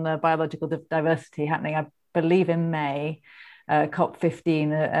Convention on Biological Diversity happening, I believe, in May.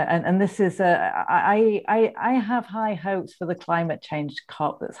 COP15, and this is I have high hopes for the climate change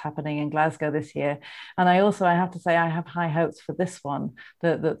COP that's happening in Glasgow this year, and I have to say I have high hopes for this one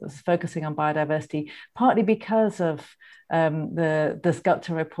that's focusing on biodiversity, partly because of this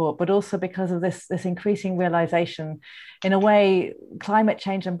Gupta report, but also because of this increasing realization. In a way, climate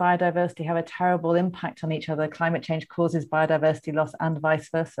change and biodiversity have a terrible impact on each other. Climate change causes biodiversity loss and vice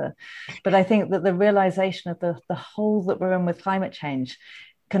versa. But I think that the realization of the hole that we're in with climate change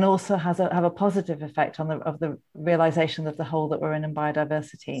can also have a positive effect on the realization of the hole that we're in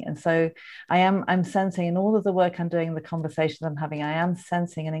biodiversity. And so I'm sensing in all of the work I'm doing, the conversations I'm having, I am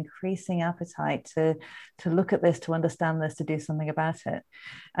sensing an increasing appetite to look at this, to understand this, to do something about it.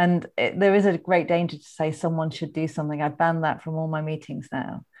 And there is a great danger to say someone should do something. I ban that from all my meetings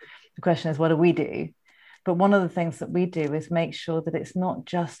now. The question is, what do we do? But one of the things that we do is make sure that it's not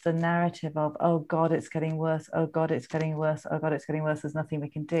just a narrative of, oh God, it's getting worse. Oh God, it's getting worse. Oh God, it's getting worse. There's nothing we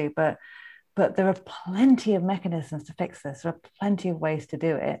can do. But there are plenty of mechanisms to fix this. There are plenty of ways to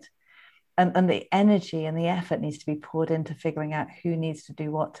do it. And the energy and the effort needs to be poured into figuring out who needs to do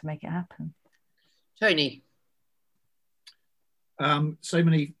what to make it happen. Tony. So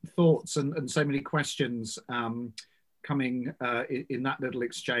many thoughts and so many questions coming in that little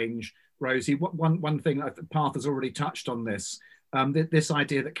exchange. Rosie, one thing, Parth has already touched on this, this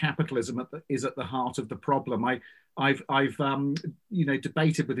idea that capitalism is at the heart of the problem. I've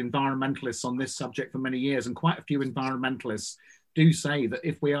debated with environmentalists on this subject for many years, and quite a few environmentalists do say that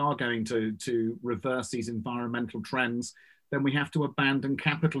if we are going to reverse these environmental trends, then we have to abandon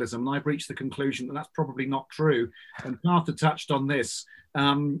capitalism. And I've reached the conclusion that that's probably not true. And Partha touched on this.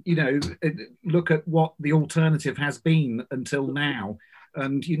 Look at what the alternative has been until now.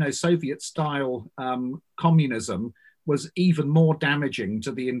 And, Soviet-style communism was even more damaging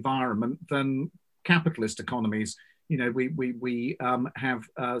to the environment than capitalist economies. We have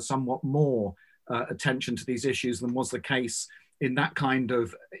somewhat more attention to these issues than was the case in that kind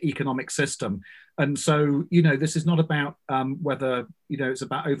of economic system. And so, this is not about whether, it's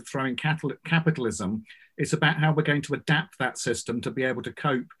about overthrowing capitalism. It's about how we're going to adapt that system to be able to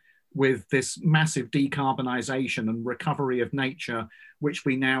cope with this massive decarbonisation and recovery of nature, which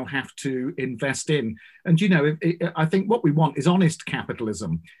we now have to invest in. And, I think what we want is honest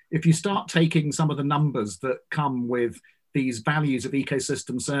capitalism. If you start taking some of the numbers that come with these values of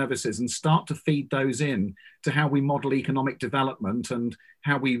ecosystem services and start to feed those in to how we model economic development and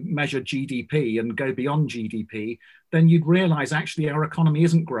how we measure GDP and go beyond GDP, then you'd realize actually our economy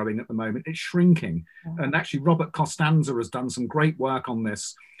isn't growing at the moment, it's shrinking. And actually Robert Costanza has done some great work on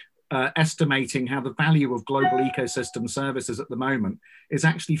this, estimating how the value of global ecosystem services at the moment is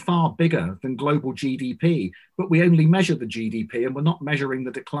actually far bigger than global GDP, but we only measure the GDP and we're not measuring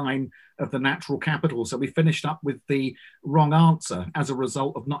the decline of the natural capital. So we finished up with the wrong answer as a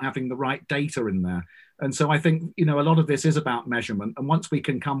result of not having the right data in there. And so I think, a lot of this is about measurement. And once we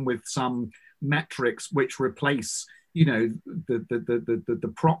can come with some metrics which replace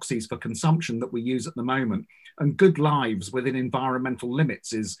the proxies for consumption that we use at the moment, and good lives within environmental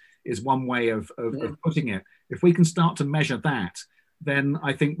limits is one way of putting it. If we can start to measure that, then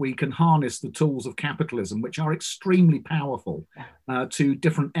I think we can harness the tools of capitalism, which are extremely powerful, to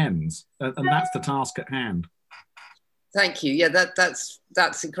different ends. And that's the task at hand. Thank you. Yeah,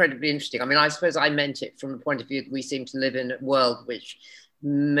 that's incredibly interesting. I mean, I suppose I meant it from the point of view that we seem to live in a world which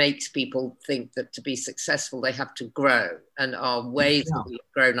makes people think that to be successful, they have to grow. And our ways that we've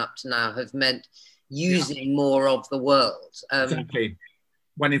grown up to now have meant using more of the world. Exactly.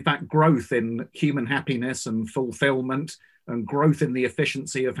 When in fact growth in human happiness and fulfillment and growth in the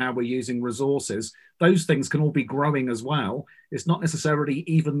efficiency of how we're using resources, those things can all be growing as well. It's not necessarily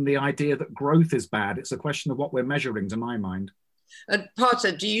even the idea that growth is bad. It's a question of what we're measuring, to my mind. And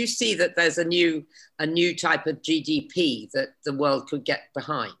Partha, do you see that there's a new type of GDP that the world could get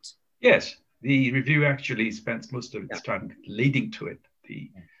behind? Yes, the review actually spends most of its time leading to it. The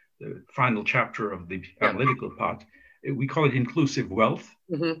final chapter of the analytical part, we call it inclusive wealth.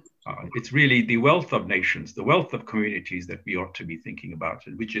 It's really the wealth of nations, the wealth of communities that we ought to be thinking about,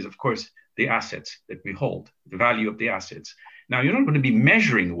 which is, of course, the assets that we hold, the value of the assets. Now, you're not going to be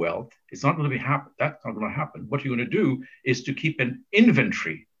measuring wealth. It's not going to be happen. That's not going to happen. What you're going to do is to keep an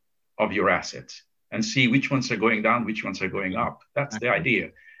inventory of your assets and see which ones are going down, which ones are going up. That's the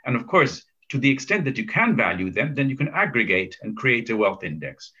idea. And of course, to the extent that you can value them, then you can aggregate and create a wealth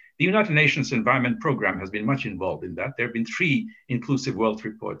index. The United Nations Environment Programme has been much involved in that. There have been 3 inclusive wealth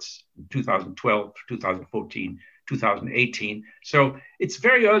reports, 2012, 2014, 2018. So it's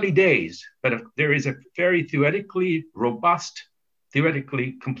very early days, but there is a very theoretically robust,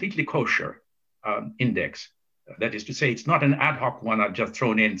 theoretically completely kosher index. That is to say, it's not an ad hoc one I've just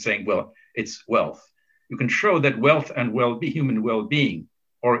thrown in saying, well, it's wealth. You can show that wealth and human well-being,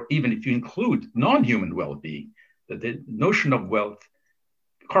 or even if you include non-human well-being, that the notion of wealth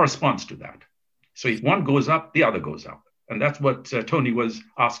corresponds to that. So if one goes up, the other goes up. And that's what Tony was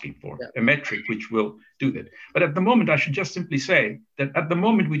asking for, a metric which will do that. But at the moment, I should just simply say that at the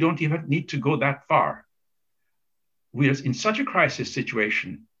moment, we don't even need to go that far. We are in such a crisis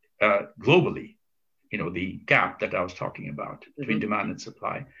situation globally, the gap that I was talking about between demand and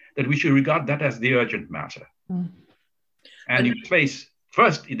supply, that we should regard that as the urgent matter. And you place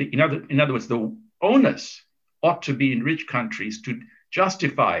first, in other words, the onus ought to be in rich countries to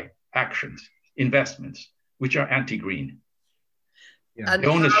justify actions, investments, which are anti-green. The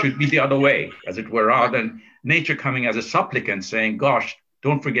onus should be the other way, as it were, rather than nature coming as a supplicant saying, gosh,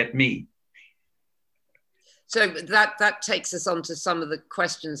 don't forget me. So that takes us on to some of the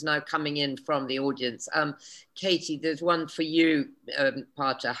questions now coming in from the audience. Katie, there's one for you,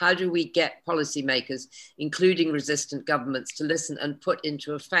 Partha. How do we get policymakers, including resistant governments, to listen and put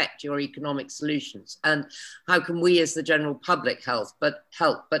into effect your economic solutions? And how can we as the general public help?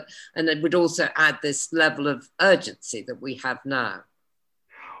 And it would also add this level of urgency that we have now.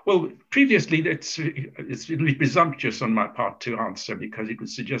 Well, previously, it'll be presumptuous on my part to answer because it would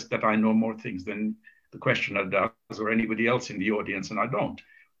suggest that I know more things than the questioner does or anybody else in the audience, and I don't.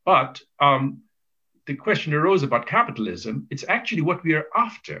 But the question arose about capitalism. It's actually what we are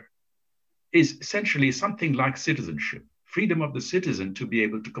after is essentially something like citizenship, freedom of the citizen to be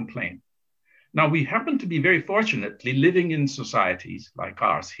able to complain. Now, we happen to be very fortunately living in societies like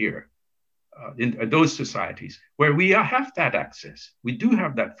ours here, in those societies where we have that access. We do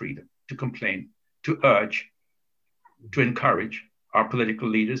have that freedom to complain, to urge, to encourage our political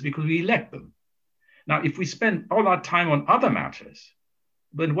leaders because we elect them. Now, if we spend all our time on other matters,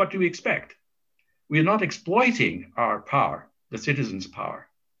 then what do we expect? We are not exploiting our power, the citizens' power,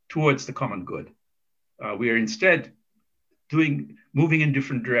 towards the common good. We are instead moving in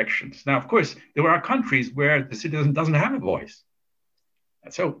different directions. Now, of course, there are countries where the citizen doesn't have a voice.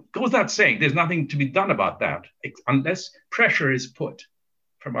 So goes without saying, there's nothing to be done about that unless pressure is put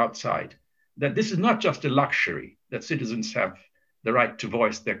from outside. That this is not just a luxury, that citizens have the right to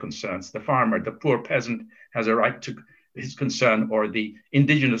voice their concerns. The farmer, the poor peasant has a right to his concern, or the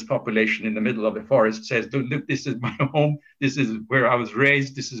indigenous population in the middle of the forest says, look, this is my home, this is where I was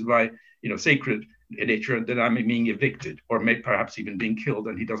raised, this is my sacred nature, and then I'm being evicted, or perhaps even being killed,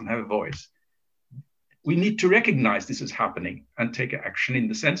 and he doesn't have a voice. We need to recognize this is happening and take action. In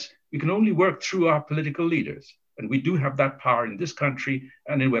the sense, we can only work through our political leaders. And we do have that power in this country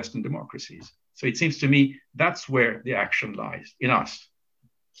and in Western democracies. So it seems to me that's where the action lies, in us.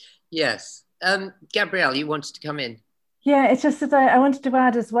 Yes. Gabrielle, you wanted to come in. Yeah, it's just that I wanted to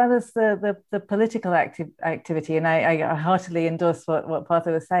add, as well as the political activity, and I heartily endorse what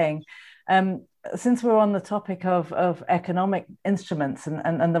Partha was saying. Since we're on the topic of economic instruments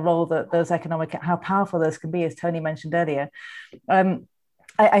and the role that those how powerful those can be, as Tony mentioned earlier,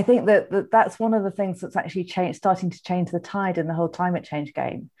 I think that's one of the things that's actually starting to change the tide in the whole climate change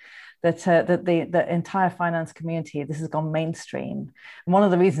game. That the entire finance community, this has gone mainstream. And one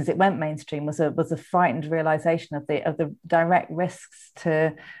of the reasons it went mainstream was a frightened realization of the direct risks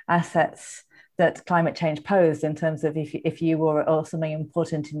to assets that climate change posed, in terms of if you or something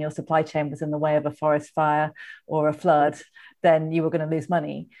important in your supply chain was in the way of a forest fire or a flood, then you were going to lose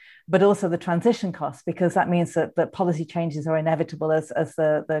money. But also the transition costs, because that means that policy changes are inevitable as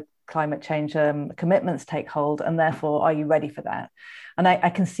the climate change commitments take hold, and therefore, are you ready for that? And I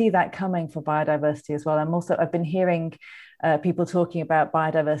can see that coming for biodiversity as well. I've been hearing people talking about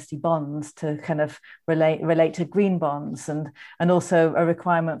biodiversity bonds to kind of relate to green bonds, and also a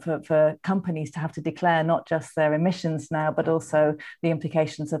requirement for companies to have to declare not just their emissions now, but also the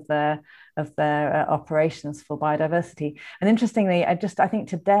implications of their operations for biodiversity. And interestingly, I think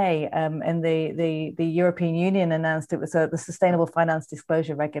today in the European Union announced it was the Sustainable Finance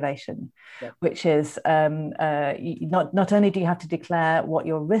Disclosure Regulation, which is not only do you have to declare what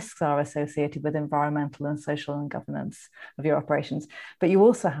your risks are associated with environmental and social and governance of your operations, but you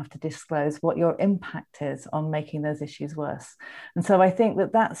also have to disclose what your impact is on making those issues worse. And so I think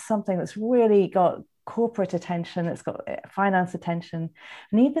that's something that's really got corporate attention, it's got finance attention,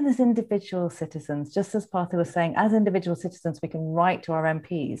 and even as individual citizens, just as Partha was saying, as individual citizens, we can write to our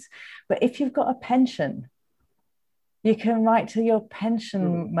MPs. But if you've got a pension, you can write to your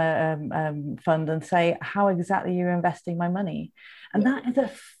pension fund and say how exactly you're investing my money. And that is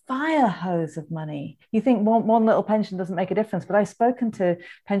a fire hose of money. You think one little pension doesn't make a difference, but I've spoken to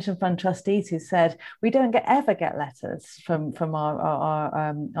pension fund trustees who said, we don't ever get letters from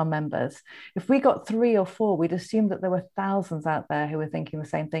our members. If we got 3 or 4, we'd assume that there were thousands out there who were thinking the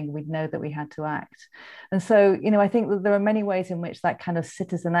same thing. We'd know that we had to act. And so, I think that there are many ways in which that kind of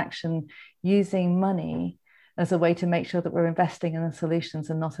citizen action, using money as a way to make sure that we're investing in the solutions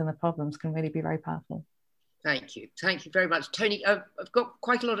and not in the problems, can really be very powerful. Thank you. Thank you very much. Tony, I've got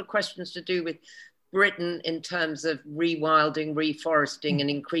quite a lot of questions to do with Britain in terms of rewilding, reforesting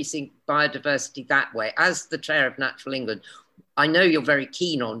and increasing biodiversity that way. As the chair of Natural England, I know you're very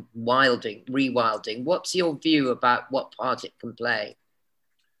keen on rewilding. What's your view about what part it can play?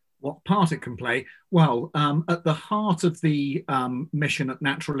 What part it can play? Well, at the heart of the mission at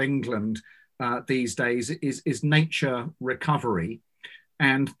Natural England these days is nature recovery.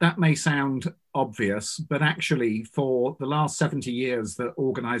 And that may sound obvious, but actually for the last 70 years that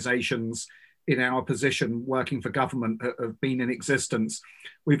organisations in our position working for government have been in existence,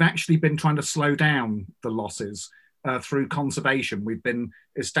 we've actually been trying to slow down the losses through conservation. We've been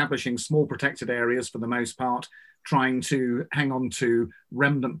establishing small protected areas for the most part, trying to hang on to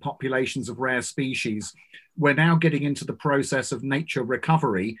remnant populations of rare species. We're now getting into the process of nature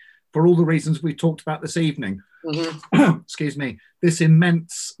recovery for all the reasons we talked about this evening. Mm-hmm. Excuse me, this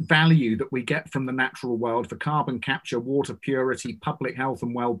immense value that we get from the natural world for carbon capture, water purity, public health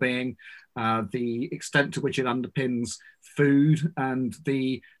and well-being, the extent to which it underpins food and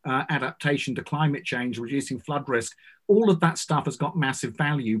the adaptation to climate change, reducing flood risk, all of that stuff has got massive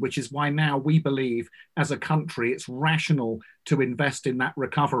value, which is why now we believe as a country it's rational to invest in that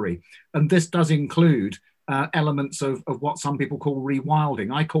recovery. And this does include elements of what some people call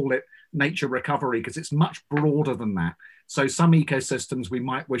rewilding. I call it nature recovery, because it's much broader than that. So some ecosystems we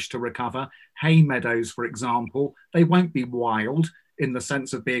might wish to recover, hay meadows, for example, they won't be wild in the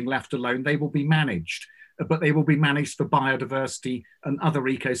sense of being left alone. They will be managed, but they will be managed for biodiversity and other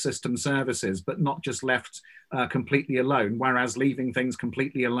ecosystem services, but not just left completely alone. Whereas leaving things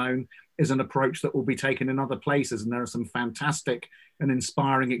completely alone is an approach that will be taken in other places. And there are some fantastic and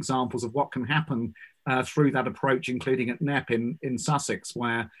inspiring examples of what can happen through that approach, including at Knepp in Sussex,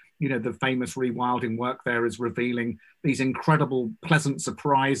 where the famous rewilding work there is revealing these incredible, pleasant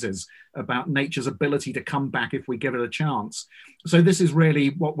surprises about nature's ability to come back if we give it a chance. So this is really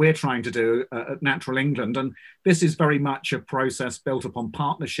what we're trying to do at Natural England. And this is very much a process built upon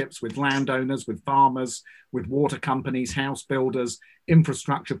partnerships with landowners, with farmers, with water companies, house builders,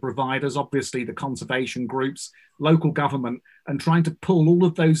 infrastructure providers, obviously the conservation groups, local government, and trying to pull all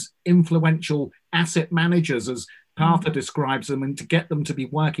of those influential asset managers, as Partha describes them, and to get them to be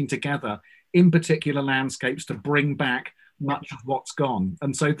working together in particular landscapes to bring back much of what's gone.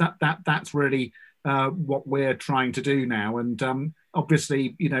 And so that's really what we're trying to do now. And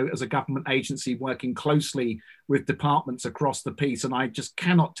obviously, as a government agency working closely with departments across the piece, and I just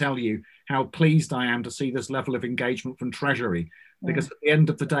cannot tell you how pleased I am to see this level of engagement from Treasury, because at the end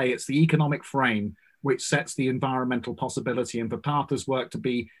of the day, it's the economic frame which sets the environmental possibility. And for Partha's work to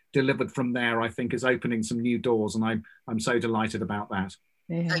be delivered from there, I think is opening some new doors. And I'm so delighted about that.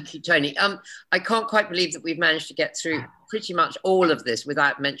 Yeah. Thank you, Tony. I can't quite believe that we've managed to get through pretty much all of this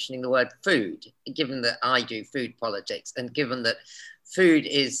without mentioning the word food, given that I do food politics and given that food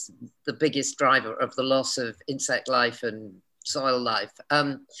is the biggest driver of the loss of insect life and soil life.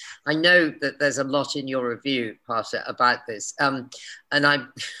 I know that there's a lot in your review, Partha, about this. And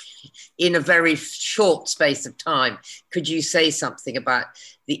I'm in a very short space of time, could you say something about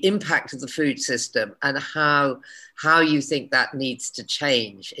the impact of the food system and how you think that needs to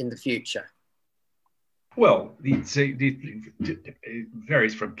change in the future? Well, it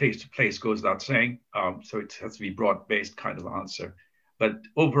varies from place to place, goes without saying. So it has to be broad-based kind of answer. But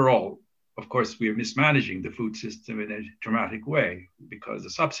overall, of course, we are mismanaging the food system in a dramatic way because the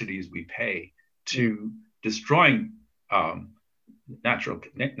subsidies we pay to destroying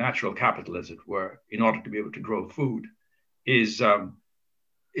natural capital, as it were, in order to be able to grow food is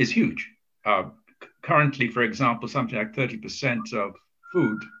huge. Currently, for example, something like 30% of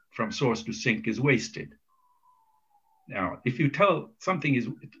food from source to sink is wasted. Now, if you tell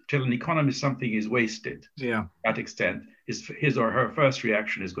an economist something is wasted to that extent, his or her first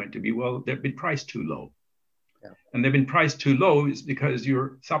reaction is going to be, well, they've been priced too low. Yeah. And they've been priced too low is because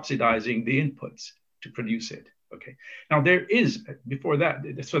you're subsidizing the inputs to produce it. Okay. Now there is, before that,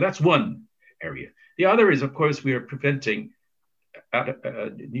 so that's one area. The other is, of course, we are preventing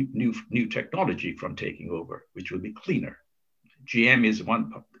new technology from taking over, which will be cleaner. GM is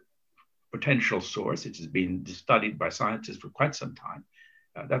one potential source. It has been studied by scientists for quite some time.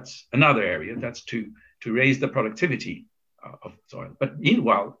 That's another area. That's to raise the productivity of soil. But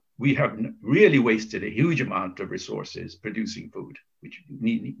meanwhile, we have really wasted a huge amount of resources producing food, which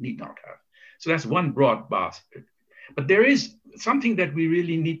need not have. So that's one broad basket. But there is something that we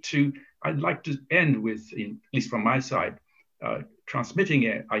really need to, I'd like to end with, at least from my side, transmitting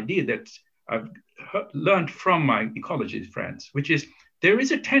an idea that I've learned from my ecologist friends, which is there is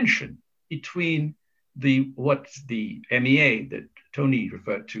a tension between what the MEA that Tony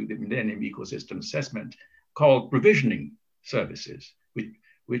referred to, the Millennium Ecosystem Assessment, called provisioning services,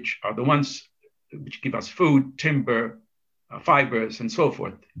 which are the ones which give us food, timber, fibers, and so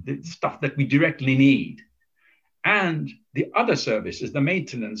forth, the stuff that we directly need. And the other services, the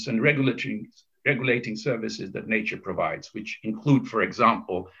maintenance and regulating services that nature provides, which include, for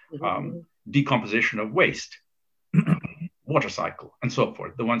example, decomposition of waste, water cycle, and so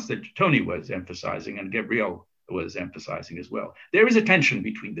forth, the ones that Tony was emphasizing and Gabrielle was emphasizing as well. There is a tension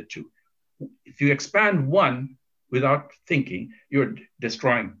between the two. If you expand one without thinking, you're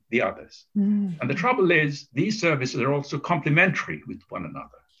destroying the others. And the trouble is, these services are also complementary with one another.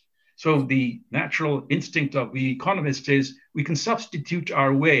 So the natural instinct of the economist is we can substitute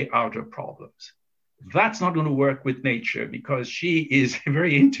our way out of problems. That's not going to work with nature because she is a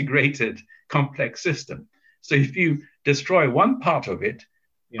very integrated, complex system. So if you destroy one part of it,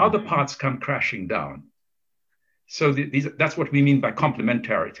 other parts come crashing down. So that's what we mean by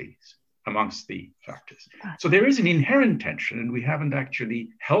complementarities amongst the factors. So there is an inherent tension, and we haven't actually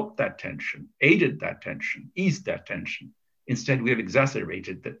helped that tension, aided that tension, eased that tension. Instead, we have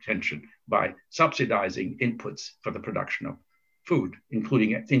exacerbated the tension by subsidizing inputs for the production of food,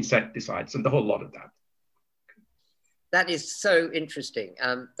 including insecticides and the whole lot of that. That is so interesting.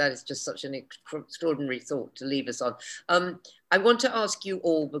 That is just such an extraordinary thought to leave us on. I want to ask you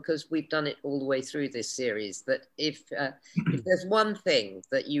all, because we've done it all the way through this series, that if there's one thing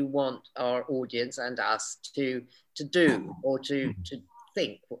that you want our audience and us to do or to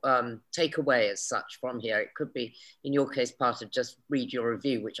think, take away as such from here, it could be, in your case, part of just read your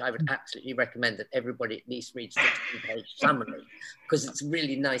review, which I would absolutely recommend that everybody at least reads the 10-page summary, because it's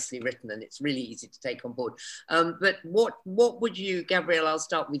really nicely written and it's really easy to take on board. But what would you, Gabrielle, I'll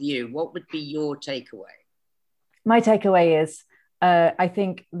start with you. What would be your takeaway? My takeaway is, I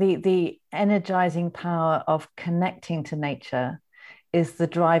think the energizing power of connecting to nature is the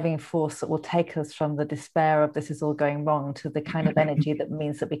driving force that will take us from the despair of this is all going wrong to the kind of energy that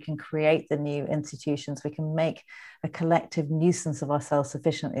means that we can create the new institutions, we can make a collective nuisance of ourselves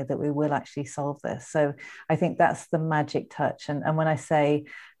sufficiently that we will actually solve this. So I think that's the magic touch. And when I say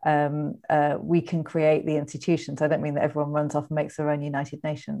we can create the institutions, I don't mean that everyone runs off and makes their own United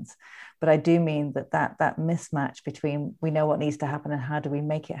Nations, but I do mean that mismatch between we know what needs to happen and how do we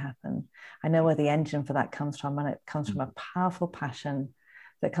make it happen. I know where the engine for that comes from, and it comes from a powerful passion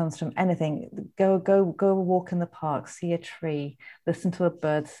that comes from anything. Go walk in the park, see a tree, listen to a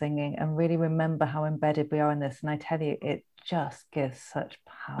bird singing, and really remember how embedded we are in this. And I tell you, it just gives such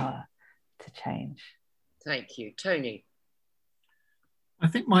power to change. Thank you. Tony? I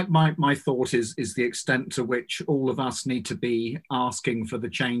think my thought is the extent to which all of us need to be asking for the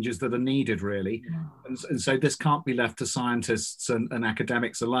changes that are needed, really. And so this can't be left to scientists and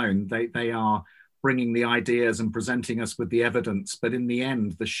academics alone. They are bringing the ideas and presenting us with the evidence. But in the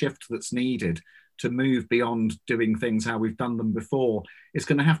end, the shift that's needed to move beyond doing things how we've done them before is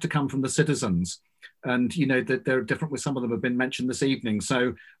going to have to come from the citizens. And, you know, that they're different with some of them have been mentioned this evening.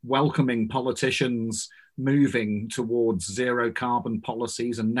 So welcoming politicians moving towards zero carbon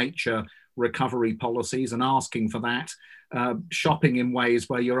policies and nature recovery policies and asking for that, shopping in ways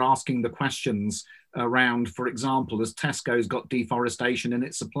where you're asking the questions around, for example, has Tesco's got deforestation in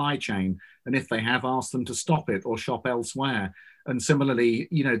its supply chain? And if they have, asked them to stop it or shop elsewhere. And similarly,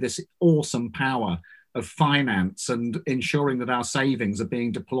 you know, this awesome power of finance and ensuring that our savings are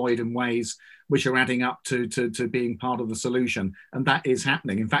being deployed in ways which are adding up to being part of the solution. And that is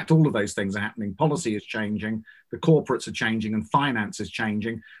happening. In fact, all of those things are happening. Policy is changing, the corporates are changing, and finance is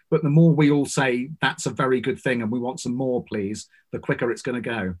changing. But the more we all say that's a very good thing and we want some more, please, the quicker it's going to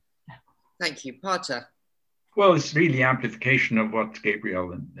go. Thank you. Páter? Well, it's really amplification of what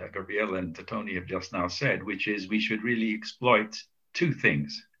Gabrielle and Tony have just now said, which is we should really exploit two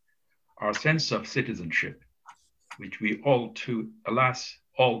things: our sense of citizenship, which we alas,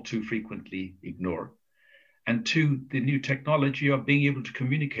 all too frequently ignore, and two, the new technology of being able to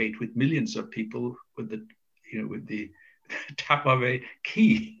communicate with millions of people with the tap of a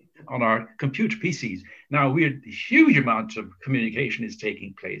key on our computer PCs. Now, huge amounts of communication is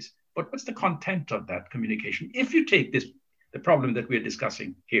taking place, but what's the content of that communication? If you take the problem that we're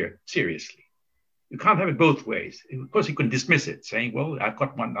discussing here seriously, you can't have it both ways. Of course, you can dismiss it, saying, well, I've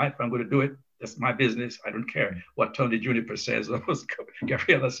got one life, I'm going to do it. That's my business. I don't care what Tony Juniper says or what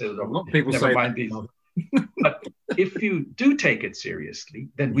Gabriella says. Or a lot of people never say mind these. But if you do take it seriously,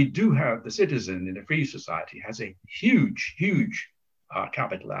 then we do have the citizen in a free society has a huge, huge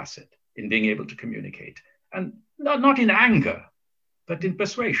capital asset in being able to communicate. And not in anger, but in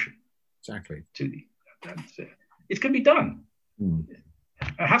persuasion. Exactly. It can be done.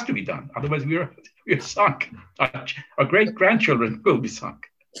 It has to be done. Otherwise, we're sunk. Our great-grandchildren will be sunk.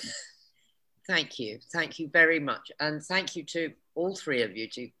 Thank you. Thank you very much. And thank you to all three of you,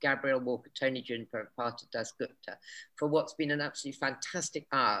 to Gabrielle Walker, Tony Juniper, and Páter Dasgupta, for what's been an absolutely fantastic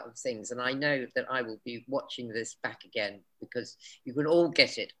hour of things. And I know that I will be watching this back again, because you can all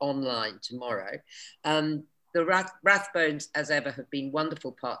get it online tomorrow. The Rathbones, as ever, have been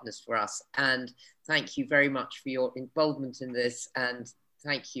wonderful partners for us. And thank you very much for your involvement in this. And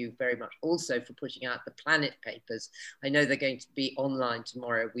thank you very much also for putting out the Planet papers. I know they're going to be online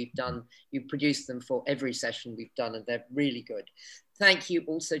tomorrow. You've produced them for every session we've done, and they're really good. Thank you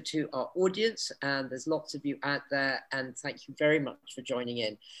also to our audience, and there's lots of you out there, and thank you very much for joining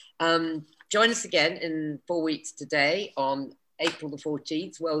in. Join us again in 4 weeks today on April the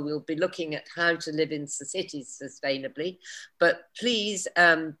 14th. Well, we'll be looking at how to live in the cities sustainably, but please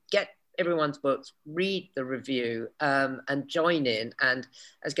get everyone's books, read the review, and join in. And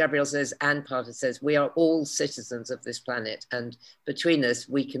as Gabrielle says, and Páter says, we are all citizens of this planet, and between us,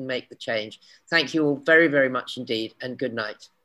 we can make the change. Thank you all very, very much indeed, and good night.